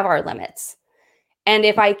do have our limits. And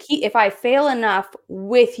if I fail enough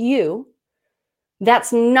with you,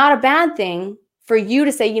 that's not a bad thing for you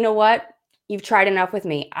to say, you know what? You've tried enough with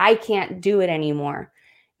me. I can't do it anymore.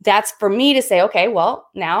 That's for me to say, okay, well,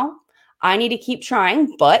 now I need to keep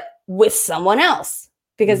trying, but with someone else,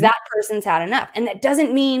 because that person's had enough. And that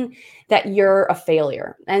doesn't mean that you're a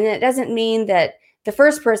failure. And it doesn't mean that the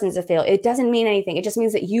first person's a failure. It doesn't mean anything. It just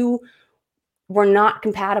means that you were not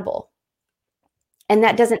compatible. And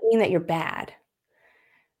that doesn't mean that you're bad.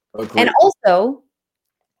 Agreed. And also,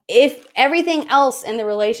 if everything else in the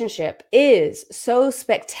relationship is so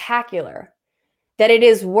spectacular that it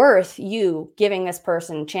is worth you giving this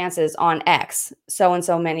person chances on X so and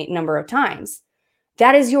so many number of times,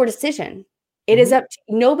 that is your decision. It is up to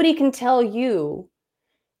nobody can tell you,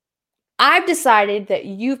 I've decided that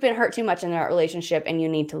you've been hurt too much in that relationship and you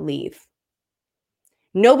need to leave.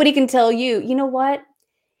 Nobody can tell you, you know what?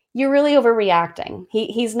 You're really overreacting.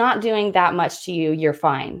 He's not doing that much to you. You're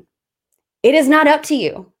fine. It is not up to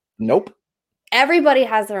you. Nope. Everybody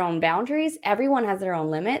has their own boundaries. Everyone has their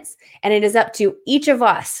own limits. And it is up to each of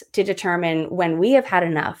us to determine when we have had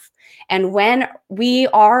enough and when we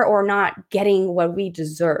are or not getting what we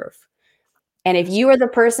deserve. And if you are the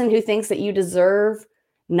person who thinks that you deserve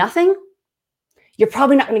nothing, you're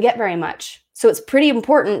probably not going to get very much. So it's pretty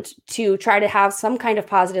important to try to have some kind of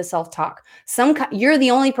positive self-talk. You're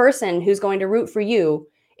the only person who's going to root for you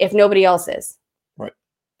if nobody else is. Right.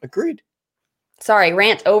 Agreed. Sorry,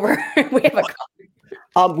 rant over. We have a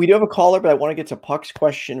caller. We do have a caller, but I want to get to Puck's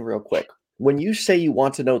question real quick. When you say you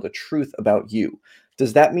want to know the truth about you,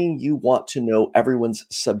 does that mean you want to know everyone's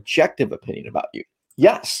subjective opinion about you?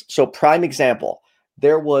 Yes. So prime example,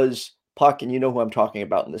 there was Puck, and you know who I'm talking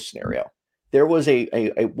about in this scenario. There was a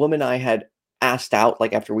woman I had asked out,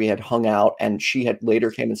 like after we had hung out, and she had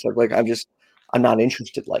later came and said, like, I'm not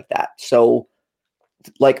interested like that. So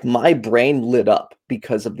like my brain lit up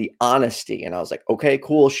because of the honesty. And I was like, okay,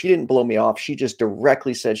 cool. She didn't blow me off. She just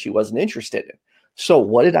directly said she wasn't interested in. So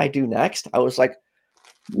what did I do next? I was like,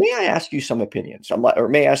 may I ask you some opinions? Or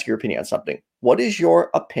may I ask your opinion on something? What is your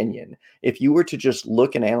opinion? If you were to just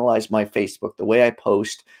look and analyze my Facebook, the way I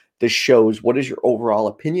post the shows, what is your overall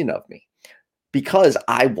opinion of me? Because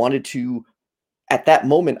I wanted to, at that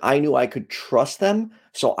moment, I knew I could trust them.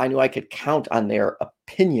 So I knew I could count on their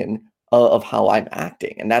opinion of how I'm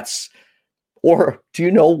acting. And or do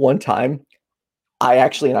you know, one time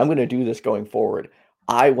and I'm going to do this going forward.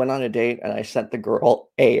 I went on a date and I sent the girl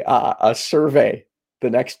a survey the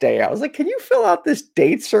next day. I was like, can you fill out this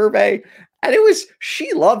date survey? And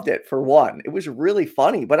she loved it for one. It was really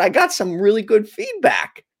funny, but I got some really good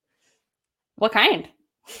feedback. What kind?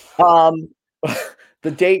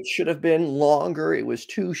 The date should have been longer. It was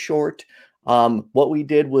too short. What we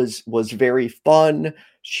did was very fun.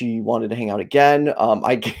 She wanted to hang out again.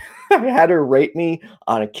 I had her rate me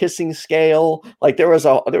on a kissing scale. Like there was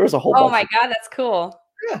a whole. Oh my God, that's cool.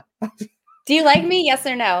 Yeah. Do you like me? Yes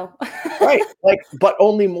or no? Right. Like, but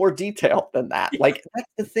only more detailed than that. Like that's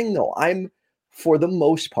the thing though. For the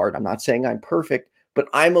most part, I'm not saying I'm perfect, but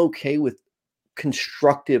I'm okay with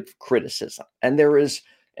constructive criticism. And there is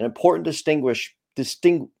an important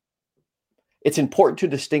it's important to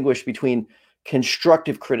distinguish between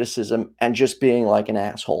constructive criticism and just being like an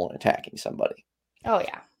asshole and attacking somebody. Oh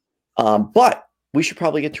yeah. But we should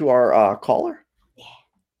probably get to our caller. Yeah.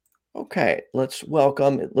 Okay, let's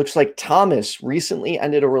welcome. It looks like Thomas recently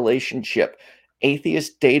ended a relationship.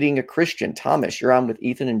 Atheist dating a Christian. Thomas, you're on with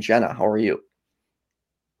Ethan and Jenna. How are you?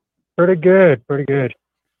 Pretty good.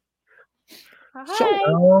 Hi.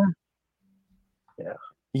 So, yeah.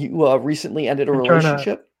 You recently ended a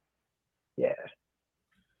relationship? Yeah.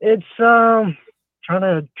 It's trying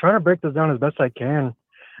to break this down as best I can.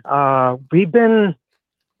 We've been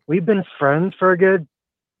friends for a good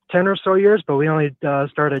 10 or so years, but we only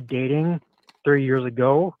started dating 3 years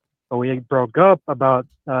ago. But we broke up about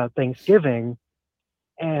Thanksgiving,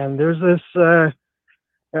 and there's this.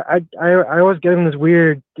 I was getting this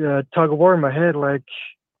weird tug of war in my head, like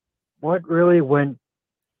what really went.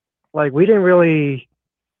 Like we didn't really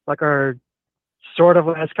like our sort of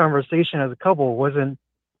last conversation as a couple wasn't.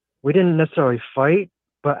 We didn't necessarily fight,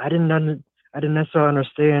 but I didn't necessarily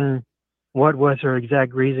understand what was her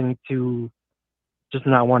exact reason to just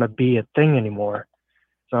not want to be a thing anymore.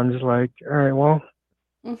 So I'm just like, all right, well,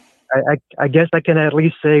 Mm. I guess I can at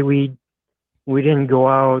least say we didn't go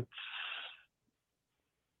out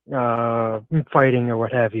fighting or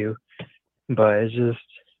what have you, but it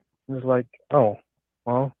was like, oh,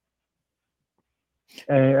 well,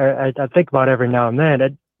 I think about it every now and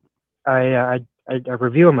then. I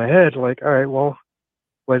review in my head like, all right, well,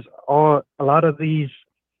 was a lot of these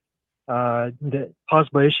the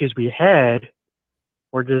possible issues we had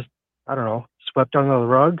were just, I don't know, swept under the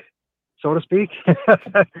rug, so to speak.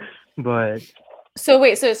 But So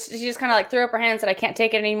wait, so she just kind of like threw up her hand and said, I can't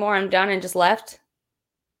take it anymore, I'm done, and just left?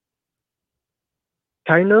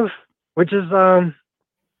 kind of, which is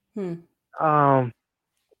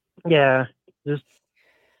yeah, just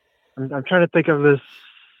I'm trying to think of this,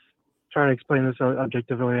 trying to explain this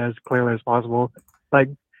objectively as clearly as possible. Like,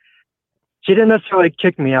 she didn't necessarily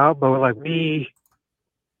kick me out, but like we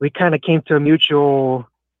kind of came to a mutual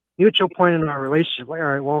point in our relationship. Like, all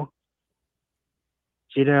right, well,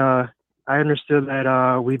 she didn't. I understood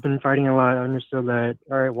that we've been fighting a lot. I understood that.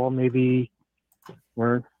 All right, well, maybe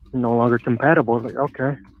we're no longer compatible. Like,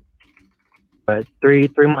 okay, but three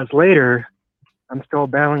months later, I'm still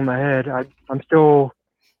battling my head. We still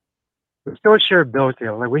shared bills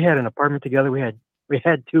together. Like, we had an apartment together. We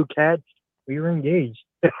had 2 cats. We were engaged.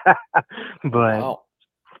 But Wow.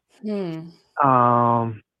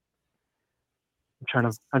 I'm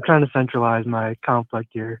trying to centralize my conflict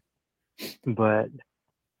here. But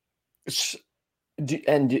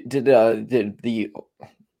And did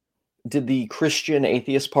the Christian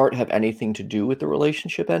atheist part have anything to do with the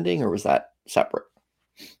relationship ending, or was that separate?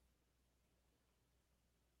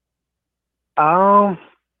 I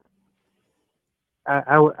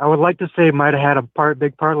would like to say it might have had a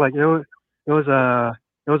big part. Like, it was a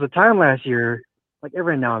time last year. Like,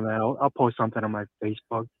 every now and then I'll post something on my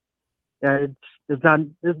Facebook. Yeah,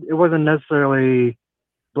 it wasn't necessarily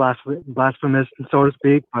blasphemous, so to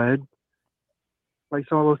speak, but like,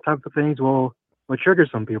 some of those types of things will trigger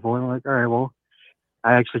some people. And like, all right, well,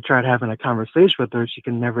 I actually tried having a conversation with her. She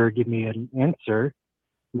can never give me an answer.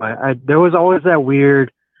 But there was always that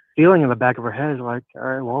weird feeling in the back of her head, like, all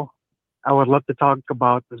right, well, I would love to talk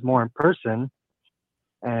about this more in person.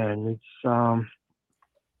 And it's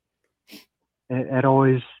it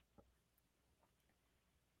always.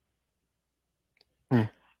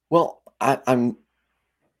 Well, I'm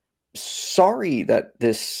sorry that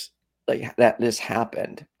this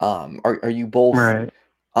happened. Are you both Right.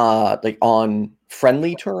 like on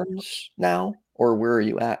friendly terms now, or where are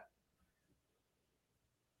you at?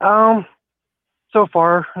 So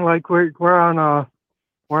far, like, we're on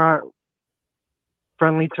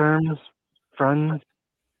friendly terms, friends.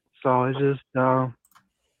 So it's just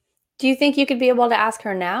Do you think you could be able to ask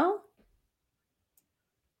her now?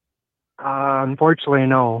 unfortunately,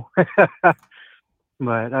 no.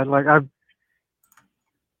 But I've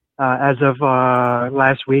as of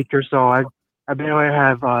last week or so, I've been able to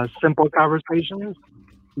have simple conversations.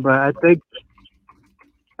 But I think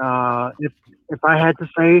if I had to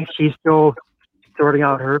say, she's still sorting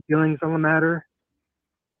out her feelings on the matter.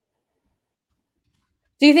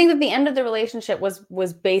 Do you think that the end of the relationship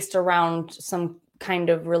was based around some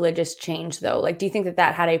kind of religious change, though? Like, do you think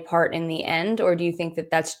that had a part in the end, or do you think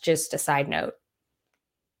that that's just a side note?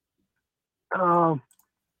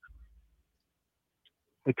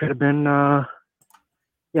 It could have been,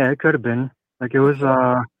 yeah, it could have been. Like, it was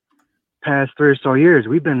past 3 or so years.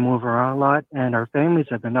 We've been moving around a lot, and our families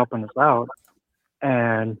have been helping us out.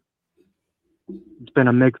 And it's been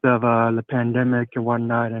a mix of the pandemic and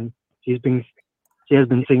whatnot. And she has been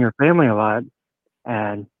seeing her family a lot.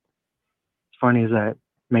 And it's funny as that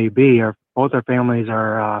may be, both our families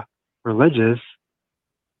are religious,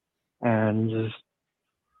 and just.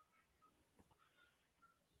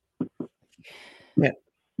 Yeah.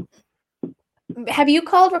 Have you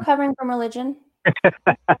called Recovering from Religion?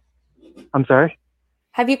 I'm sorry?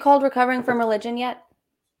 Have you called Recovering from Religion yet?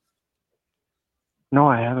 No,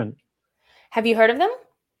 I haven't. Have you heard of them?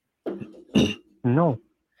 No.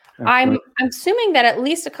 I'm assuming that at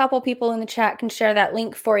least a couple people in the chat can share that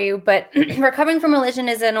link for you. But Recovering from Religion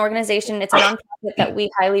is an organization. It's a nonprofit that we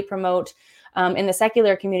highly promote in the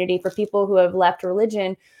secular community for people who have left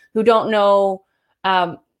religion, who don't know,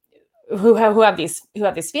 who have these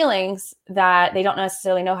feelings that they don't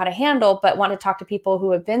necessarily know how to handle, but want to talk to people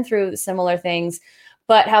who have been through similar things,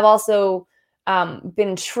 but have also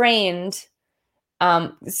been trained.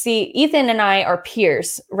 See, Ethan and I are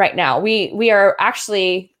peers right now. We are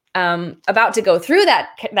actually about to go through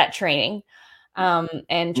that training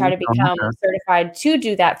and try to become certified to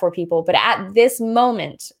do that for people. But at this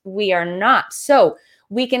moment, we are not. So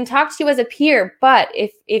we can talk to you as a peer, but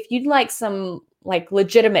if you'd like some like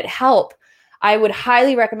legitimate help, I would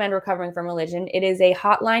highly recommend Recovering from Religion. It is a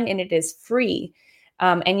hotline and it is free.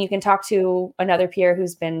 And you can talk to another peer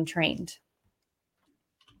who's been trained.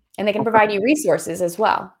 And they can provide you resources as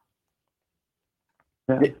well.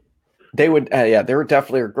 Yeah. They would, they're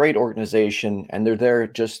definitely a great organization, and they're there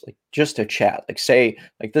just to chat. Like, say,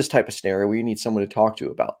 like this type of scenario where you need someone to talk to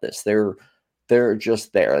about this. They're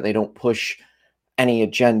just there. They don't push any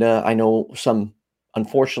agenda. I know some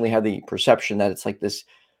unfortunately have the perception that it's like this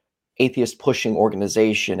atheist pushing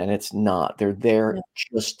organization, and it's not. They're there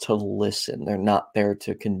just to listen. They're not there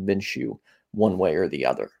to convince you one way or the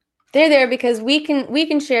other. They're there because we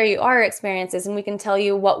can share you our experiences, and we can tell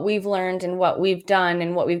you what we've learned and what we've done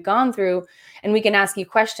and what we've gone through, and we can ask you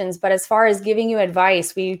questions. But as far as giving you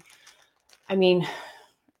advice,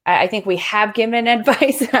 I think we have given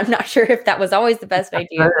advice. I'm not sure if that was always the best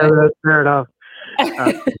idea. That's fair enough.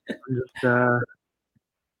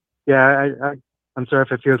 I'm sorry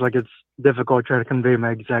if it feels like it's difficult trying to convey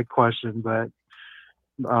my exact question, but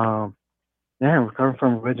Recovering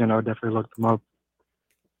from Religion, I would definitely look them up.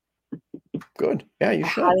 Good. Yeah, you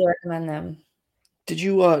should. I highly recommend them. Did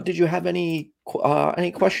you have any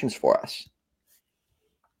questions for us?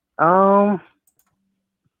 I'm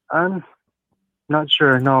not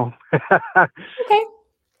sure. No. Okay.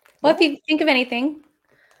 Well, if you think of anything,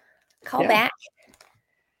 call back.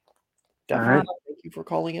 Definitely. Right. Thank you for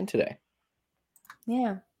calling in today.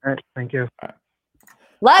 Yeah. All right. Thank you. All right.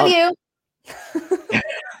 Love you.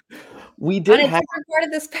 We did have part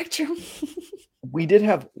of the spectrum. We did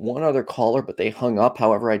have one other caller, but they hung up.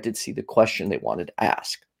 However, I did see the question they wanted to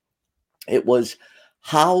ask. It was,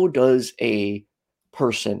 how does a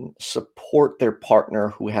person support their partner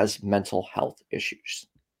who has mental health issues?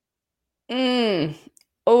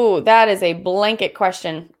 Oh, that is a blanket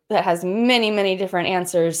question that has many, many different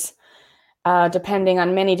answers, depending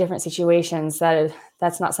on many different situations.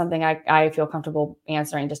 That's not something I feel comfortable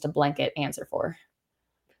answering just a blanket answer for.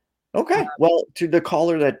 Okay. Well, to the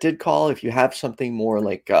caller that did call, if you have something more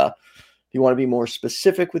like, if you want to be more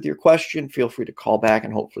specific with your question, feel free to call back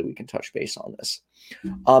and hopefully we can touch base on this.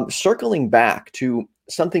 Circling back to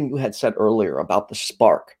something you had said earlier about the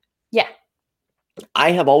spark. Yeah.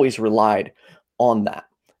 I have always relied on that.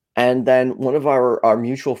 And then one of our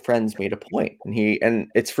mutual friends made a point, and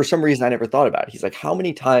it's for some reason I never thought about it. He's like, how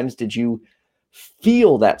many times did you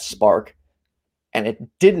feel that spark and it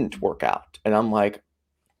didn't work out? And I'm like,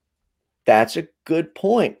 that's a good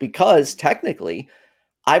point, because technically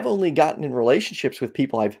I've only gotten in relationships with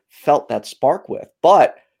people I've felt that spark with,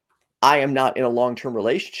 but I am not in a long-term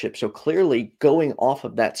relationship. So clearly going off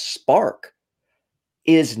of that spark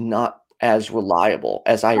is not as reliable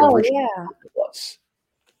as I originally thought it was.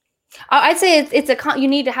 I'd say you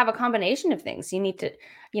need to have a combination of things. You need to,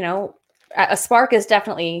 a spark is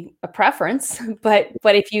definitely a preference, but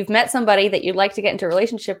if you've met somebody that you'd like to get into a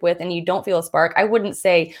relationship with and you don't feel a spark, I wouldn't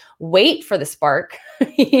say wait for the spark,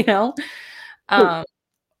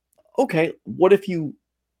 Okay. What if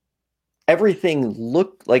everything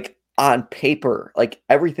looked like on paper, like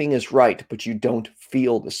everything is right, but you don't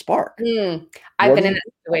feel the spark? I've been in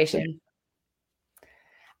that situation.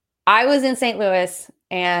 I was in St. Louis,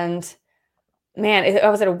 and man, I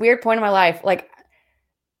was at a weird point in my life. Like,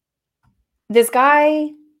 this guy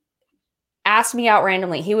asked me out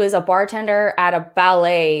randomly. He was a bartender at a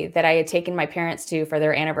ballet that I had taken my parents to for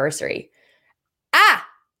their anniversary.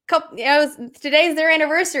 Today's their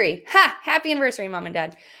anniversary. Happy anniversary, Mom and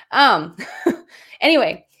Dad.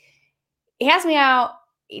 Anyway, he asked me out.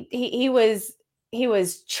 He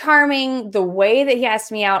was charming. The way that he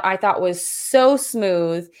asked me out, I thought was so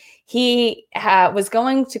smooth. He was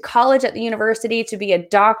going to college at the university to be a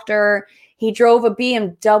doctor. He drove a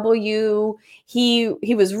BMW.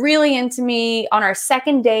 He was really into me. On our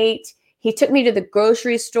second date, he took me to the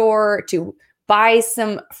grocery store to buy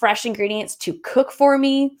some fresh ingredients to cook for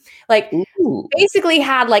me. Like, basically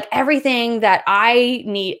had like everything that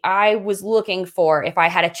I was looking for if I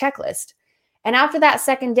had a checklist. And after that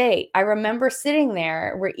second date, I remember sitting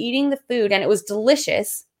there, we're eating the food, and it was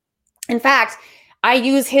delicious. In fact, I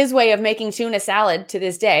use his way of making tuna salad to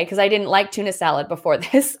this day because I didn't like tuna salad before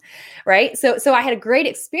this, right? So I had a great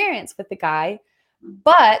experience with the guy,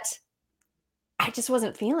 but I just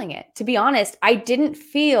wasn't feeling it. To be honest, I didn't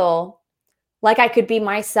feel like I could be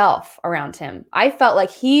myself around him. I felt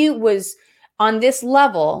like he was on this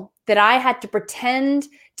level that I had to pretend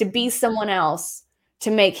to be someone else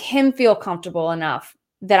to make him feel comfortable enough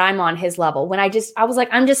that I'm on his level when I was like,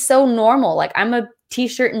 I'm just so normal. Like I'm a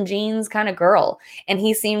t-shirt and jeans kind of girl. And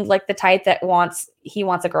he seemed like the type that wants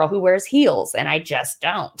a girl who wears heels. And I just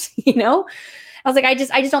don't, you know, I was like, I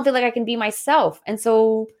just don't feel like I can be myself. And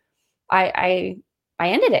so I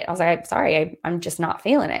ended it. I was like, I'm sorry. I'm just not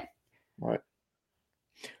feeling it. Right.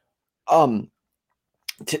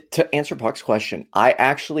 To answer Puck's question, I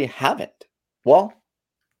actually haven't. Well,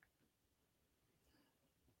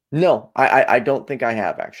 no, I don't think I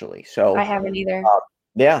have actually. So I haven't either.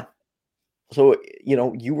 Yeah. So,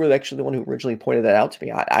 you were actually the one who originally pointed that out to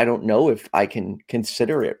me. I don't know if I can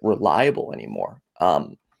consider it reliable anymore.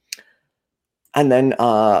 And then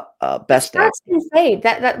best sparks can fade.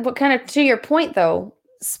 That what kind of, to your point though,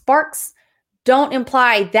 sparks don't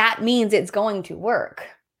imply that means it's going to work.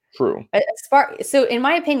 True. A spark. So in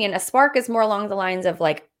my opinion, a spark is more along the lines of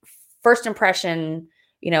like first impression,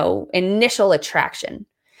 initial attraction.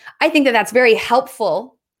 I think that that's very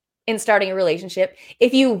helpful in starting a relationship.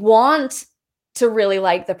 If you want to really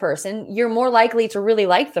like the person, you're more likely to really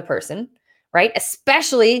like the person, right?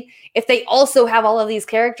 Especially if they also have all of these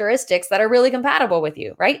characteristics that are really compatible with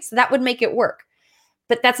you, right? So that would make it work.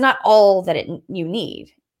 But that's not all that you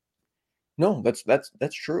need. No, that's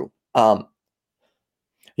true. I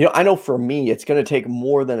know for me, it's going to take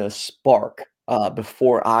more than a spark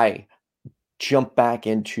before I jump back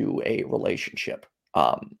into a relationship.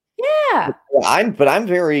 Yeah. But I'm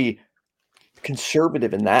very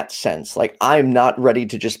conservative in that sense. Like I'm not ready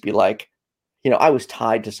to just be like, I was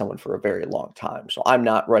tied to someone for a very long time. So I'm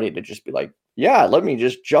not ready to just be like, yeah, let me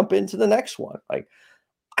just jump into the next one. Like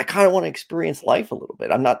I kind of want to experience life a little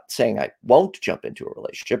bit. I'm not saying I won't jump into a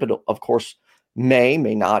relationship. It, of course, may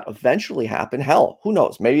not eventually happen. Hell, who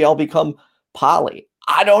knows? Maybe I'll become poly.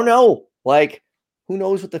 I don't know. Like, who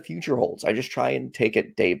knows what the future holds? I just try and take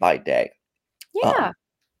it day by day. Yeah.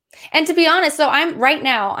 And to be honest, so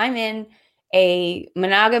I'm in a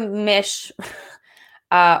monogamish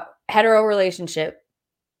hetero relationship,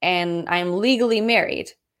 and I'm legally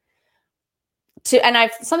married. And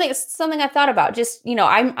I've something I thought about. Just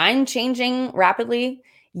I'm changing rapidly.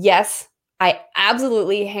 Yes, I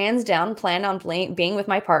absolutely, hands down, plan on being with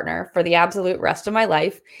my partner for the absolute rest of my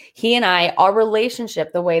life. He and I, our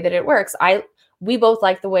relationship, the way that it works, we both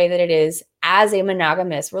like the way that it is as a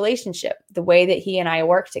monogamous relationship, the way that he and I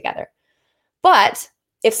work together. But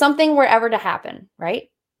if something were ever to happen, right?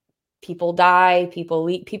 People die, people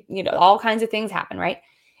leave, all kinds of things happen, right?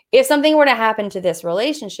 If something were to happen to this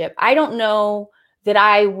relationship, I don't know that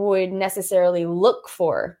I would necessarily look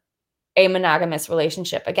for a monogamous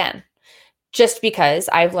relationship again, just because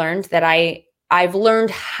I've learned that I've learned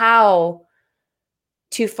how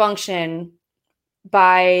to function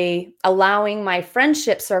by allowing my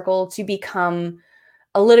friendship circle to become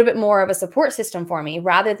a little bit more of a support system for me,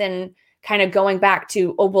 rather than kind of going back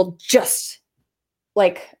to, just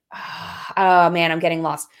like, oh man, I'm getting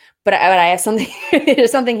lost. But I have something,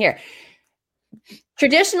 there's something here.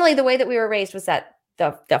 Traditionally, the way that we were raised was that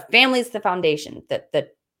the family's the foundation, that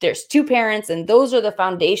there's two parents and those are the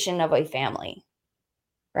foundation of a family,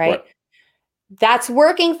 right? That's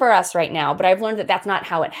working for us right now, but I've learned that that's not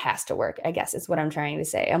how it has to work, I guess is what I'm trying to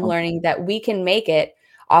say. I'm learning that we can make it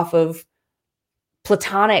off of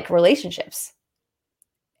platonic relationships.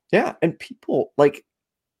 Yeah. And people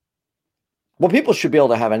people should be able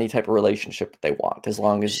to have any type of relationship that they want, as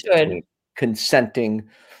long as it's consenting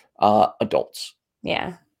adults.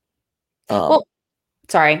 Yeah. Well,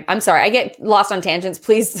 sorry. I'm sorry. I get lost on tangents.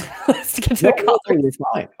 Please, let's get to the caller. It's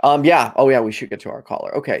fine. Yeah. Oh, yeah. We should get to our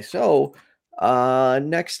caller. Okay. So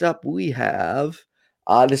next up, we have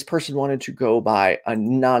this person wanted to go by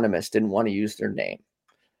anonymous, didn't want to use their name.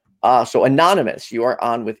 So anonymous, you are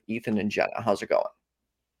on with Ethan and Jenna. How's it going?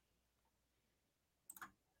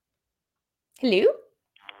 Hello?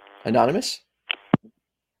 Anonymous?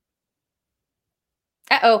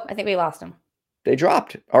 Uh-oh, I think we lost him. They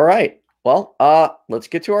dropped. All right. Well, let's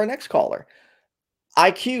get to our next caller.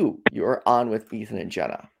 IQ, you're on with Ethan and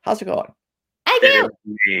Jenna. How's it going?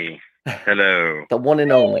 IQ! Hello. The one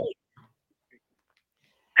and only.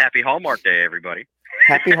 Happy Hallmark Day, everybody.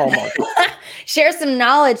 Happy Hallmark. Share some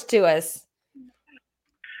knowledge to us.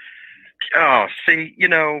 Oh, see,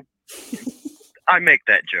 I make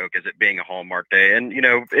that joke as it being a Hallmark Day, and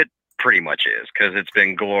it pretty much is, because it's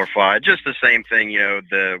been glorified. Just the same thing,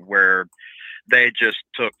 where they just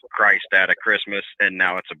took Christ out of Christmas and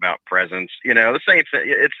now it's about presents. The same thing.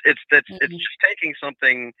 It's just taking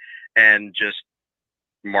something and just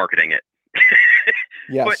marketing it.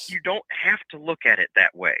 Yes. But you don't have to look at it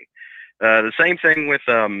that way. The same thing with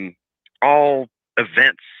all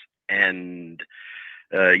events and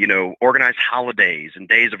organize holidays and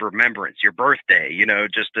days of remembrance, your birthday,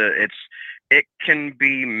 it can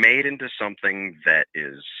be made into something that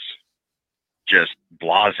is just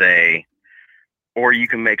blasé, or you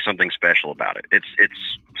can make something special about it. It's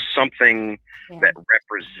something that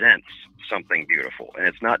represents something beautiful. And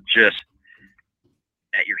it's not just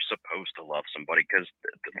that you're supposed to love somebody, because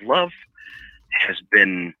love has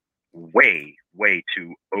been way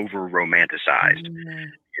too over romanticized.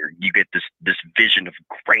 You get this vision of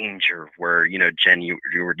grandeur where, Jen, you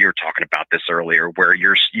were talking about this earlier, where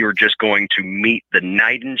you're just going to meet the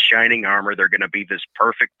knight in shining armor. They're going to be this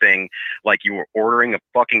perfect thing, like you were ordering a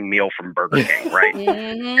fucking meal from Burger King, right?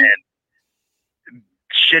 And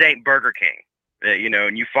shit ain't Burger King,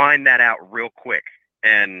 and you find that out real quick.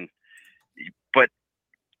 But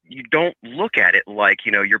you don't look at it like,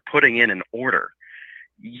 you're putting in an order.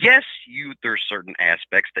 Yes, there's certain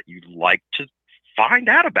aspects that you like to find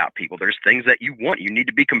out about people. There's things that you want. You need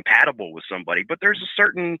to be compatible with somebody, but there's a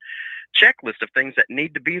certain checklist of things that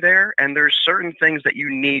need to be there, and there's certain things that you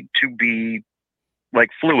need to be like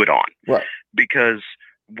fluid on. Right. Because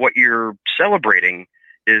what you're celebrating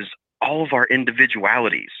is all of our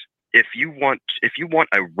individualities. If you want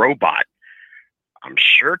a robot, I'm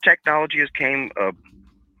sure technology has came a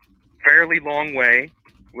fairly long way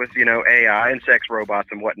with, AI and sex robots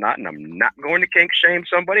and whatnot. And I'm not going to kink shame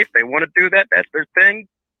somebody. If they want to do that, that's their thing.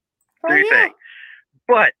 Do your thing.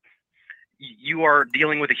 But you are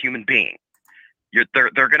dealing with a human being. They're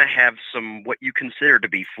going to have some, what you consider to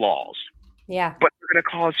be flaws. Yeah. But they're going to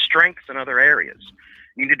cause strengths in other areas.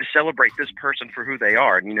 You need to celebrate this person for who they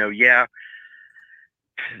are. And,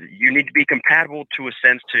 you need to be compatible to a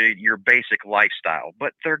sense to your basic lifestyle,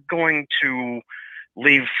 but they're going to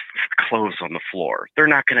leave clothes on the floor. They're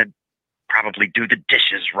not going to probably do the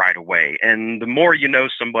dishes right away. And the more you know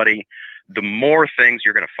somebody, the more things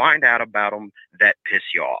you're going to find out about them that piss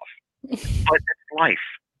you off. But it's life.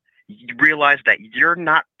 You realize that you're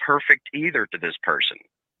not perfect either to this person.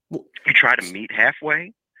 You try to meet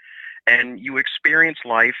halfway, and you experience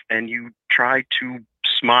life, and you try to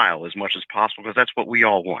smile as much as possible, because that's what we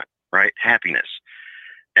all want, right? Happiness.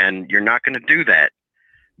 And you're not going to do that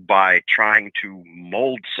by trying to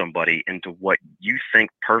mold somebody into what you think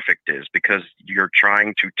perfect is, because you're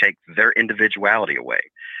trying to take their individuality away.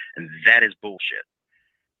 And that is bullshit.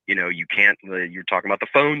 You can't, you're talking about the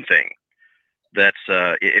phone thing. That's,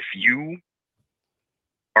 if you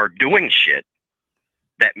are doing shit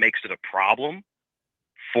that makes it a problem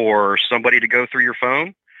for somebody to go through your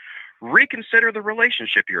phone, reconsider the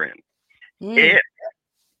relationship you're in. If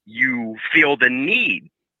you feel the need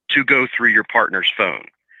to go through your partner's phone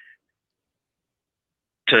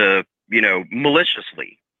to,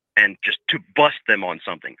 maliciously and just to bust them on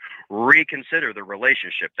something, reconsider the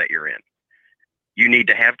relationship that you're in. You need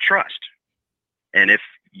to have trust. And if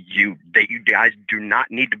you guys do not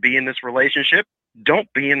need to be in this relationship,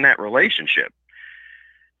 don't be in that relationship.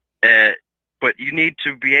 But you need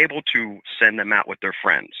to be able to send them out with their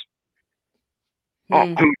friends. Oh,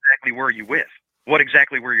 who exactly were you with? What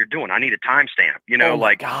exactly were you doing? I need a timestamp.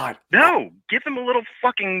 God. No, give them a little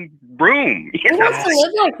fucking room. Who wants to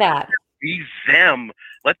live like that? Be them.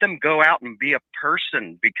 Let them go out and be a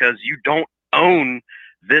person, because you don't own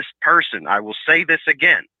this person. I will say this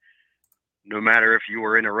again. No matter if you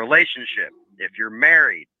are in a relationship, if you're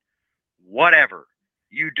married, whatever,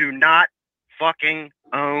 you do not fucking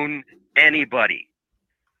own anybody.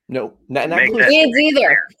 No, and that includes kids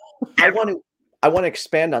either. I want to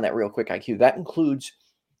expand on that real quick, IQ. That includes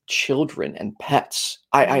children and pets.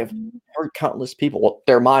 I have heard countless people, well,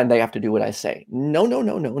 they're mine, they have to do what I say.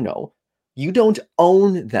 No. You don't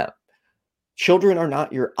own them. Children are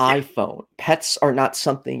not your iPhone. Pets are not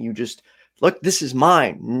something you just, look, this is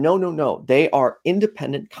mine. No. They are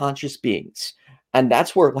independent, conscious beings. And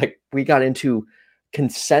that's where, we got into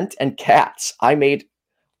consent and cats.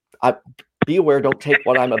 Be aware, don't take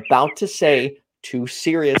what I'm about to say too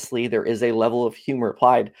seriously. There is a level of humor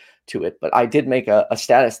applied to it, but I did make a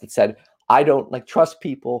status that said I don't trust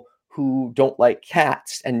people who don't like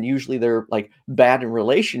cats, and usually they're bad in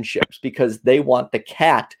relationships because they want the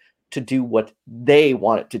cat to do what they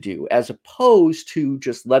want it to do, as opposed to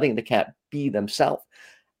just letting the cat be themselves.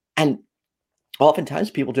 And oftentimes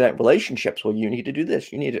people do that in relationships. Well, you need to do this.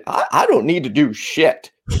 I don't need to do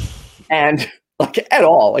shit. And at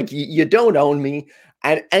all, you don't own me.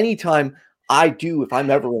 And anytime I do, if I'm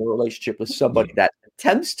ever in a relationship with somebody that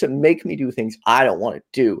attempts to make me do things I don't want to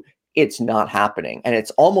do, it's not happening. And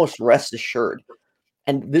it's almost rest assured.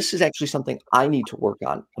 And this is actually something I need to work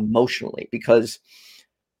on emotionally, because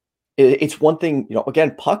it's one thing,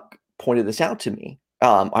 again, Puck pointed this out to me.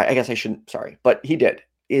 I guess I shouldn't, sorry, but he did,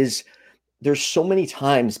 is there's so many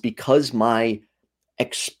times because my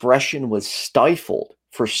expression was stifled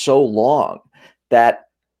for so long that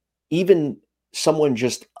even someone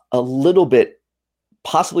just a little bit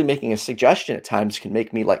possibly making a suggestion at times can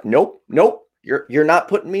make me like, nope, you're not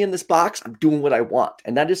putting me in this box. I'm doing what I want.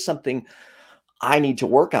 And that is something I need to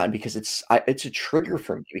work on because it's a trigger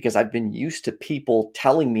for me because I've been used to people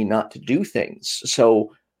telling me not to do things.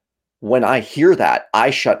 So when I hear that, I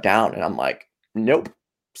shut down and I'm like, nope,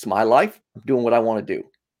 it's my life. I'm doing what I want to do.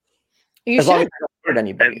 As long as I don't hurt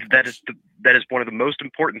anybody. And that is one of the most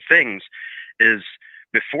important things is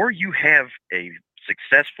before you have a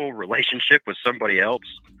successful relationship with somebody else,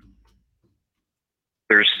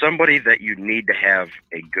 there's somebody that you need to have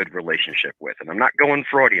a good relationship with. And I'm not going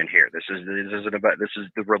Freudian here. This is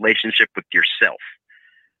the relationship with yourself.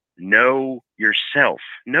 Know yourself.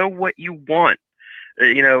 Know what you want.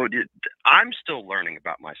 I'm still learning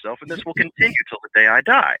about myself, and this will continue till the day I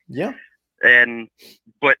die. Yeah.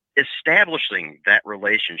 But establishing that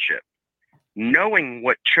relationship, knowing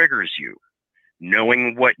what triggers you,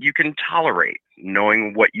 knowing what you can tolerate,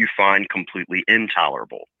 knowing what you find completely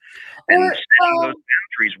intolerable, and setting those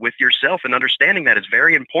boundaries with yourself and understanding that is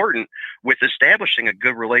very important with establishing a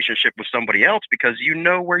good relationship with somebody else because you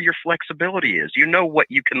know where your flexibility is. You know what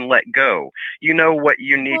you can let go. You know what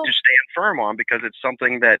you need to stand firm on because it's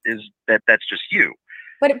something that's just you.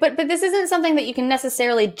 But this isn't something that you can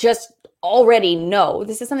necessarily just already know.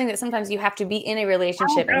 This is something that sometimes you have to be in a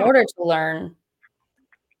relationship in order to learn.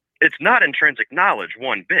 It's not intrinsic knowledge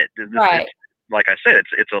one bit. Right. Like I said,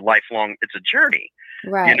 it's a lifelong, it's a journey.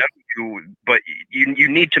 Right. But you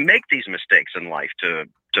need to make these mistakes in life to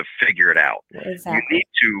figure it out. Exactly. You need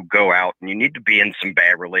to go out and you need to be in some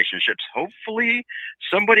bad relationships. Hopefully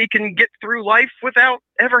somebody can get through life without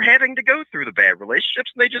ever having to go through the bad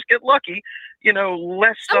relationships and they just get lucky.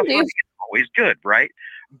 Less suffering is always good, right?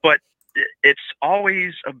 But it's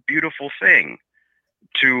always a beautiful thing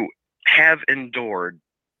to have endured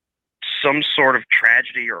some sort of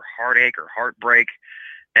tragedy or heartache or heartbreak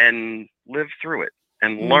and live through it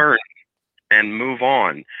and learn and move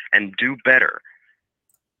on and do better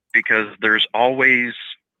because there's always,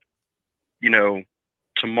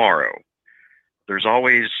 tomorrow. There's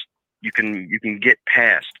always, you can get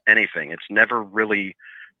past anything. It's never really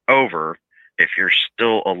over. If you're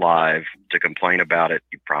still alive to complain about it,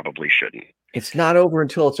 you probably shouldn't. It's not over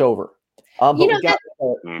until it's over. But we got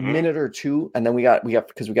a minute or two, and then we got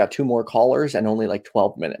because we got two more callers and only like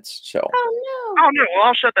 12 minutes. So. Oh no! Well,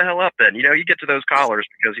 I'll shut the hell up then. You get to those callers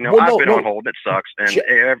because I've been on hold. And it sucks,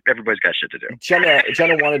 and everybody's got shit to do. Jenna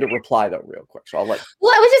wanted to reply though, real quick, so I'll let.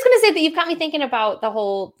 Well, I was just going to say that you've got me thinking about the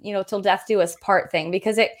whole, till death do us part thing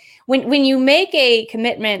because when you make a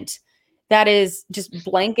commitment that is just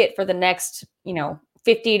blanket for the next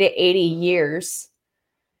 50 to 80 years,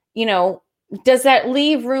 does that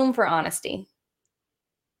leave room for honesty?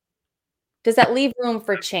 Does that leave room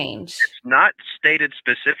for change? It's not stated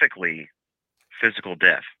specifically physical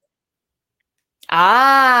death.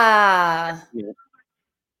 Ah.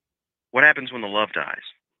 What happens when the love dies?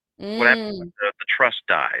 What happens when the trust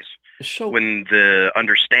dies? So, when the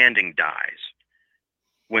understanding dies?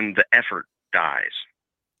 When the effort dies?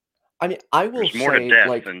 I mean, I will There's more to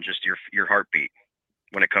death than just your heartbeat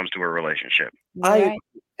when it comes to a relationship.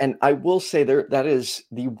 I will say that is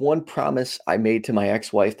the one promise I made to my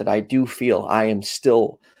ex-wife that I do feel I am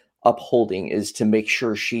still upholding is to make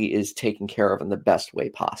sure she is taken care of in the best way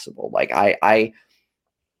possible. Like I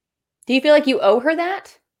do you feel like you owe her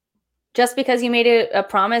that just because you made a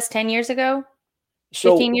promise 10 years ago,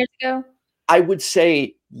 15 years ago? I would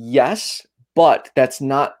say yes, but that's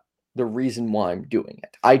not the reason why I'm doing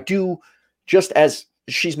it. I do, just as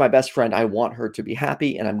she's my best friend, I want her to be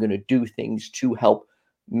happy, and I'm going to do things to help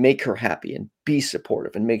make her happy and be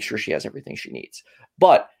supportive and make sure she has everything she needs.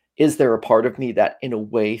 But is there a part of me that in a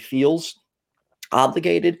way feels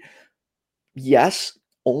obligated? Yes,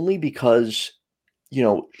 only because,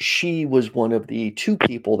 she was one of the two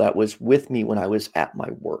people that was with me when I was at my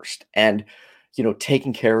worst and,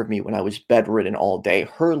 taking care of me when I was bedridden all day.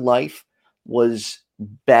 Her life was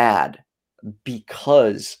bad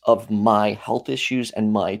because of my health issues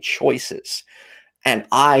and my choices. And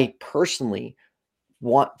I personally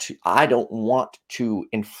I don't want to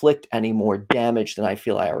inflict any more damage than I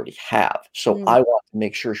feel I already have. So I want to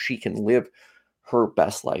make sure she can live her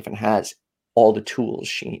best life and has all the tools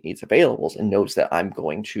she needs available and knows that I'm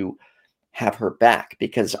going to have her back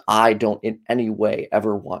because I don't in any way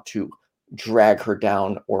ever want to drag her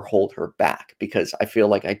down or hold her back because I feel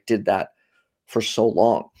like I did that for so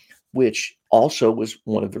long, which also was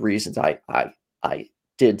one of the reasons I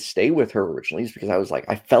did stay with her originally is because I was like,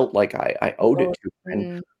 I felt like I owed it to her.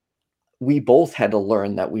 And we both had to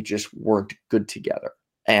learn that we just weren't good together.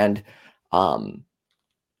 And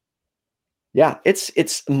yeah,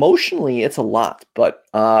 it's emotionally, it's a lot, but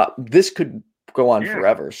this could go on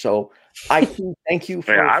forever. So I thank you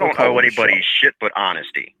for. I don't owe anybody show. shit but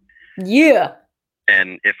honesty. Yeah.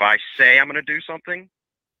 And if I say I'm going to do something,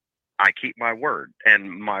 I keep my word, and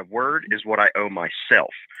my word is what I owe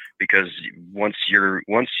myself. Because once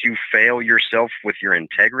you fail yourself with your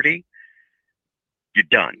integrity, you're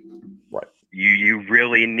done. Right. You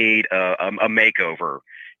really need a makeover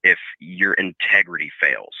if your integrity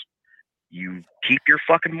fails. You keep your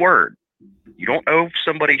fucking word. You don't owe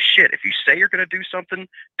somebody shit. If you say you're going to do something,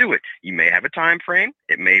 do it. You may have a time frame.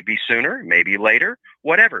 It may be sooner, it may be later,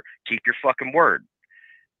 whatever. Keep your fucking word.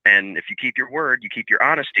 And if you keep your word, you keep your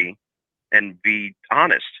honesty, and be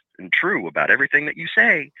honest and true about everything that you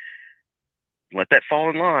say. Let that fall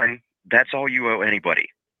in line. That's all you owe anybody.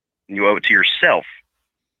 You owe it to yourself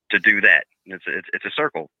to do that. It's a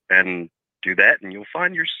circle, and do that, and you'll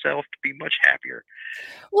find yourself to be much happier.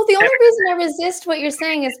 Well, the only reason I resist what you're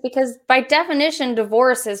saying is because by definition,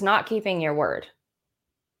 divorce is not keeping your word.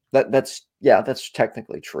 That's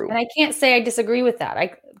technically true. And I can't say I disagree with that.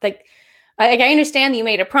 I understand that you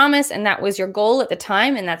made a promise and that was your goal at the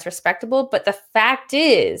time, and that's respectable. But the fact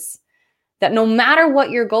is that no matter what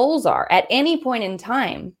your goals are at any point in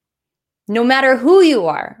time, no matter who you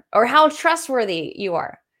are or how trustworthy you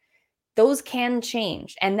are, those can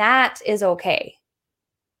change, and that is okay.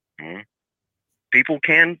 Mm-hmm. People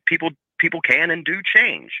can and do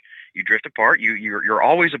change. You drift apart. You're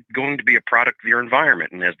always going to be a product of your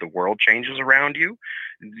environment, and as the world changes around you,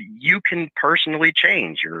 you can personally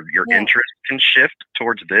change. Your interest can shift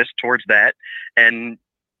towards this, towards that, and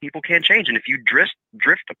people can change. And if you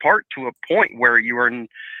drift apart to a point where you are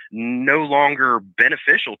no longer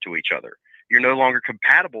beneficial to each other, you're no longer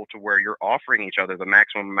compatible to where you're offering each other the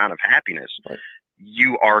maximum amount of happiness, right,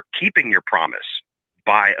 you are keeping your promise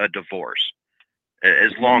by a divorce.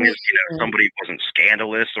 As long as somebody wasn't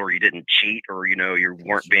scandalous, or you didn't cheat, or you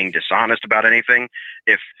weren't being dishonest about anything,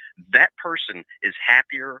 if that person is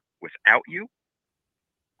happier without you,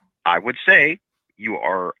 I would say you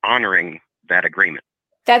are honoring that agreement.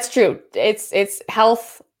 That's true. It's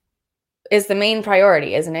health is the main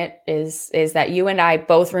priority, isn't it? Is that you and I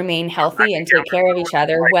both remain healthy and take care of each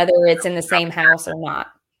other, whether it's in the same house or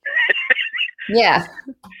not. Yeah.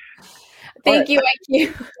 Thank you,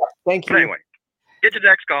 IQ. Thank you. But anyway, get to the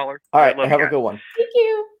next caller. All right, have a good one. Thank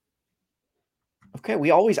you. Okay,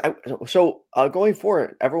 going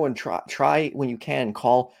forward, everyone try when you can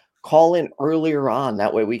call in earlier on.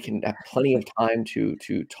 That way we can have plenty of time to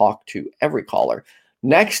talk to every caller.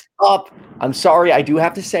 Next up, I'm sorry, I do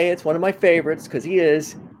have to say it's one of my favorites because he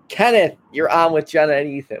is Kenneth. You're on with Jenna and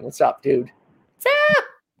Ethan. What's up, dude? What's up?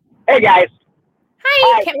 Hey guys.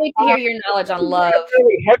 Hi. Can't wait to hear your knowledge on love. It's a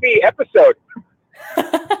really heavy episode.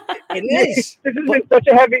 It is. This has been such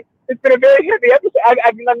a heavy. It's been a very heavy episode.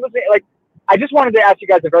 I've been listening. I just wanted to ask you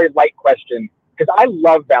guys a very light question because I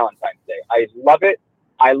love Valentine's Day. I love it.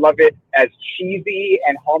 I love it as cheesy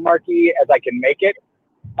and hallmarky as I can make it.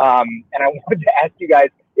 And I wanted to ask you guys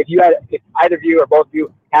if either of you or both of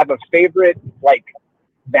you have a favorite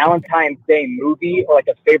Valentine's Day movie or a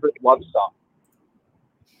favorite love song.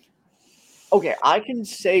 Okay, I can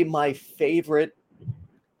say my favorite.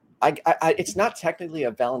 It's not technically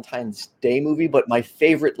a Valentine's Day movie, but my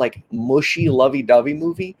favorite mushy lovey-dovey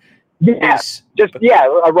movie. Yes,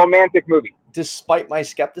 a romantic movie. Despite my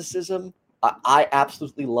skepticism, I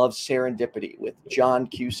absolutely love Serendipity with John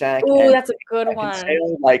Cusack. Oh, that's a good one.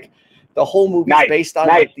 The whole movie is based on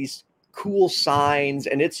these cool signs,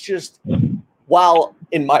 and it's just, while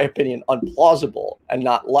in my opinion unplausible and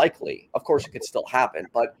not likely, of course it could still happen,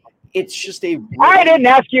 but it's just I didn't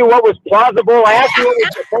ask you what was plausible. I asked you what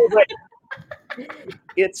was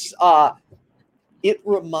favorite. It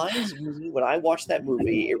reminds me, when I watch that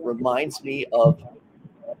movie, it reminds me of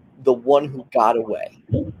The One Who Got Away.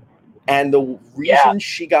 And the reason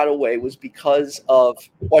she got away was because of,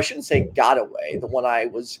 well, I shouldn't say got away.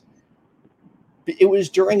 It was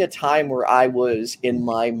during a time where I was in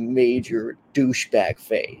my major douchebag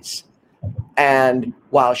phase. And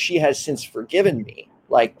while she has since forgiven me,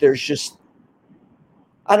 there's just,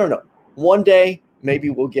 I don't know. One day, maybe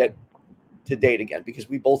we'll get to date again because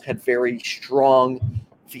we both had very strong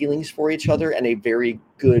feelings for each other and a very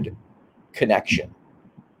good connection.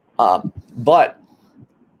 But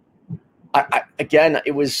again,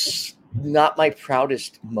 it was not my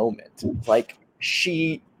proudest moment.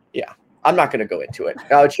 I'm not going to go into it.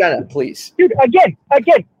 Jenna, please. Dude, again,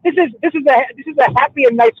 this is a happy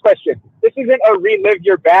and nice question. This isn't a relive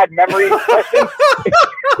your bad memories question.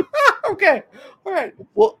 Okay. All right.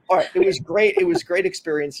 Well, all right. It was great. It was great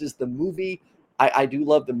experiences. The movie, I do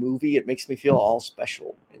love the movie. It makes me feel all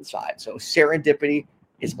special inside. So Serendipity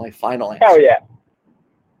is my final answer. Hell yeah.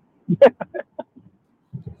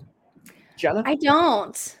 Jenna? I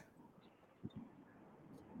don't.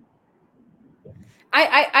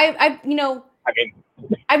 I you know, I mean,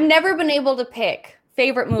 I've never been able to pick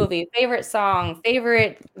favorite movie, favorite song,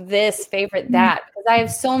 favorite this, favorite that, because I have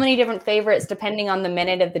so many different favorites depending on the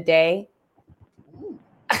minute of the day.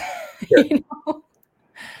 You know?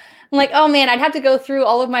 I'm like, oh man, I'd have to go through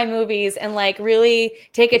all of my movies and like really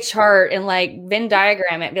take a chart and like Venn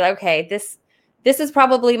diagram it and be like, okay, this is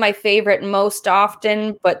probably my favorite most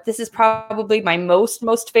often, but this is probably my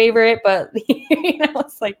most favorite. But you know,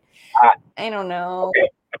 it's like, I don't know.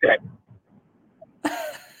 okay.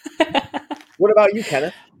 What about you,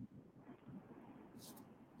 Kenneth?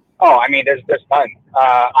 Oh, I mean, there's tons.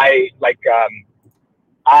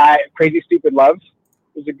 Crazy Stupid Love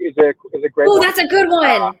is a great Oh, one. that's a good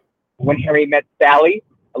one. When Harry Met Sally.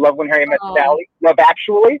 I love When Harry Met Sally. Love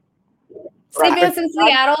Actually. Sleepless in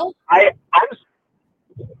Seattle.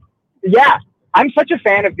 I'm such a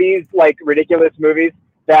fan of these like ridiculous movies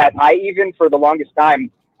that I even for the longest time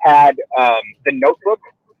had The Notebook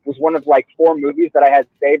was one of like 4 movies that I had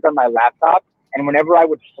saved on my laptop. And whenever I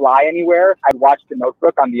would fly anywhere, I'd watch The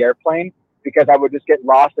Notebook on the airplane because I would just get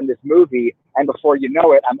lost in this movie. And before you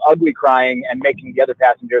know it, I'm ugly crying and making the other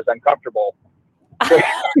passengers uncomfortable. I'd be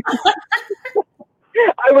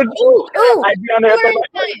on there like,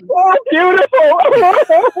 oh,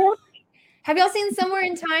 beautiful. Have y'all seen Somewhere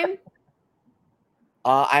in Time?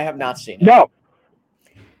 I have not seen it. No.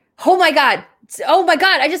 Oh my God.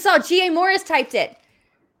 I just saw G.A. Morris typed it.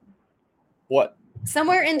 What?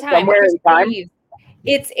 Somewhere in Time. Somewhere in Time.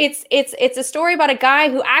 It's a story about a guy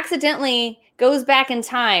who accidentally goes back in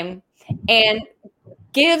time and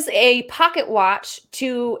gives a pocket watch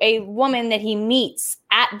to a woman that he meets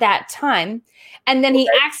at that time. And then he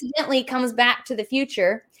accidentally comes back to the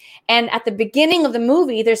future. And at the beginning of the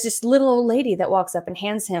movie, there's this little old lady that walks up and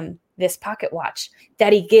hands him this pocket watch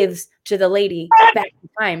that he gives to the lady back in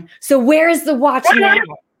time. So where is the watch now?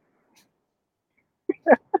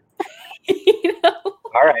 You know?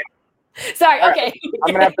 All right. Sorry. Okay.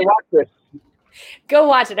 I'm gonna have to watch this. Go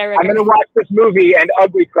watch it. I recommend. I'm gonna watch this movie and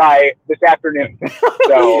ugly cry this afternoon.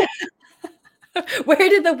 So where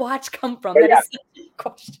did the watch come from? Yeah. That is such a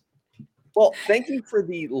question. Well, thank you for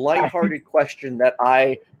the lighthearted question that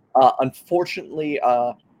I unfortunately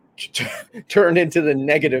turned into the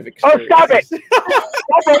negative experience. Oh, stop it!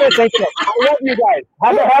 I love you guys.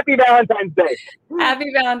 Have a happy Valentine's Day.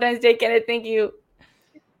 Happy Valentine's Day, Kenneth. Thank you.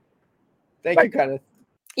 Thank you, Kenneth.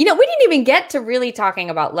 You know, we didn't even get to really talking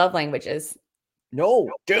about love languages. No,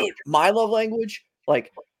 dude, my love language,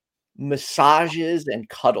 like massages and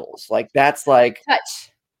cuddles. Like that's like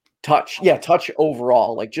touch. Yeah, touch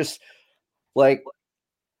overall. Like just like,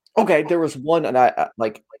 okay, there was one and I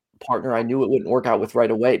like partner I knew it wouldn't work out with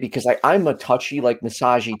right away because I'm a touchy, like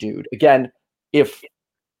massagey dude. Again, if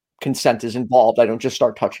consent is involved, I don't just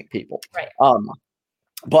start touching people. Right.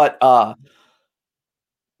 But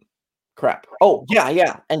crap. Oh,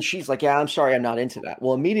 yeah. And she's like, yeah, I'm sorry, I'm not into that.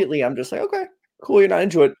 Well, immediately I'm just like, okay, cool, you're not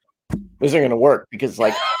into it. This ain't gonna work because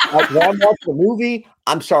like when I'm watching a movie,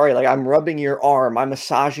 I'm sorry, like I'm rubbing your arm, I'm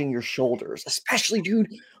massaging your shoulders, especially dude,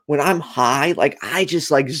 when I'm high, like I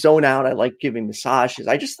just like zone out. I like giving massages.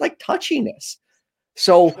 I just like touchiness.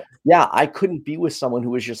 So yeah, I couldn't be with someone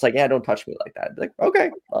who was just like, yeah, don't touch me like that. I'd be like,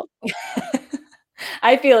 okay, well.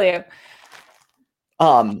 I feel you.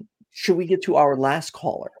 Should we get to our last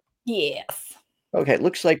caller? Yes. Okay,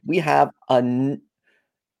 looks like we have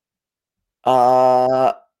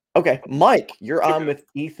okay, Mike, you're on with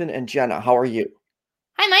Ethan and Jenna. How are you?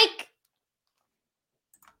 Hi, Mike.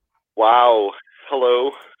 Wow.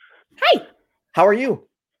 Hello. Hi. How are you?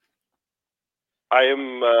 I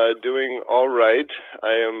am doing all right.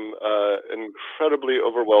 I am incredibly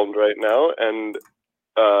overwhelmed right now, and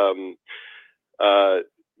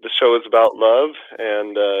the show is about love,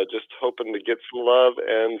 and just hoping to get some love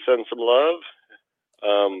and send some love.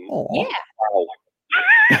 Yeah. Wow.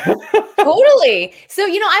 Totally. So,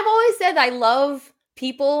 you know, I've always said I love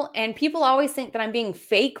people, and people always think that I'm being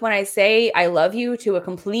fake when I say I love you to a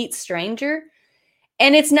complete stranger.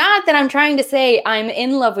 And it's not that I'm trying to say I'm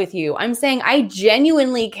in love with you. I'm saying I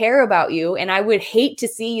genuinely care about you and I would hate to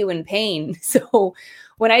see you in pain. So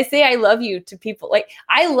when I say I love you to people, like,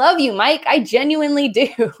 I love you, Mike. I genuinely do.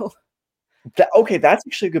 Okay, that's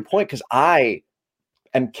actually a good point because I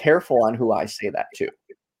am careful on who I say that to.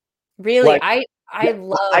 Really? Like, I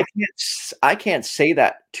love. I can't say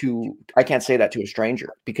that to a stranger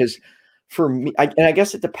because for me, and I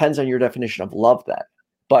guess it depends on your definition of love then.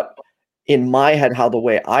 But in my head, how the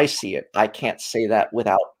way I see it, I can't say that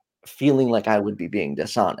without feeling like I would be being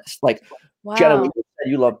dishonest. Like Jenna, when Wow. you said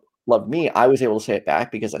you love me, I was able to say it back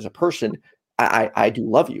because as a person, I do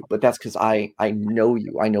love you, but that's because I know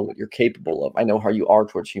you. I know what you're capable of. I know how you are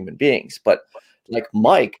towards human beings. But like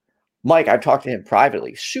Mike, I've talked to him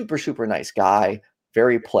privately. Super, super nice guy,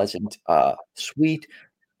 very pleasant, sweet.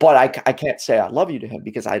 But I can't say I love you to him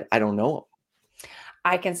because I don't know him.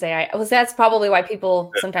 I can say that's probably why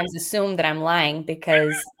people sometimes assume that I'm lying,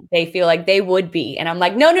 because they feel like they would be. And I'm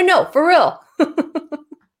like, no, for real.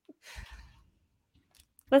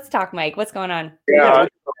 Let's talk, Mike. What's going on? Yeah.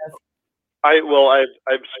 I've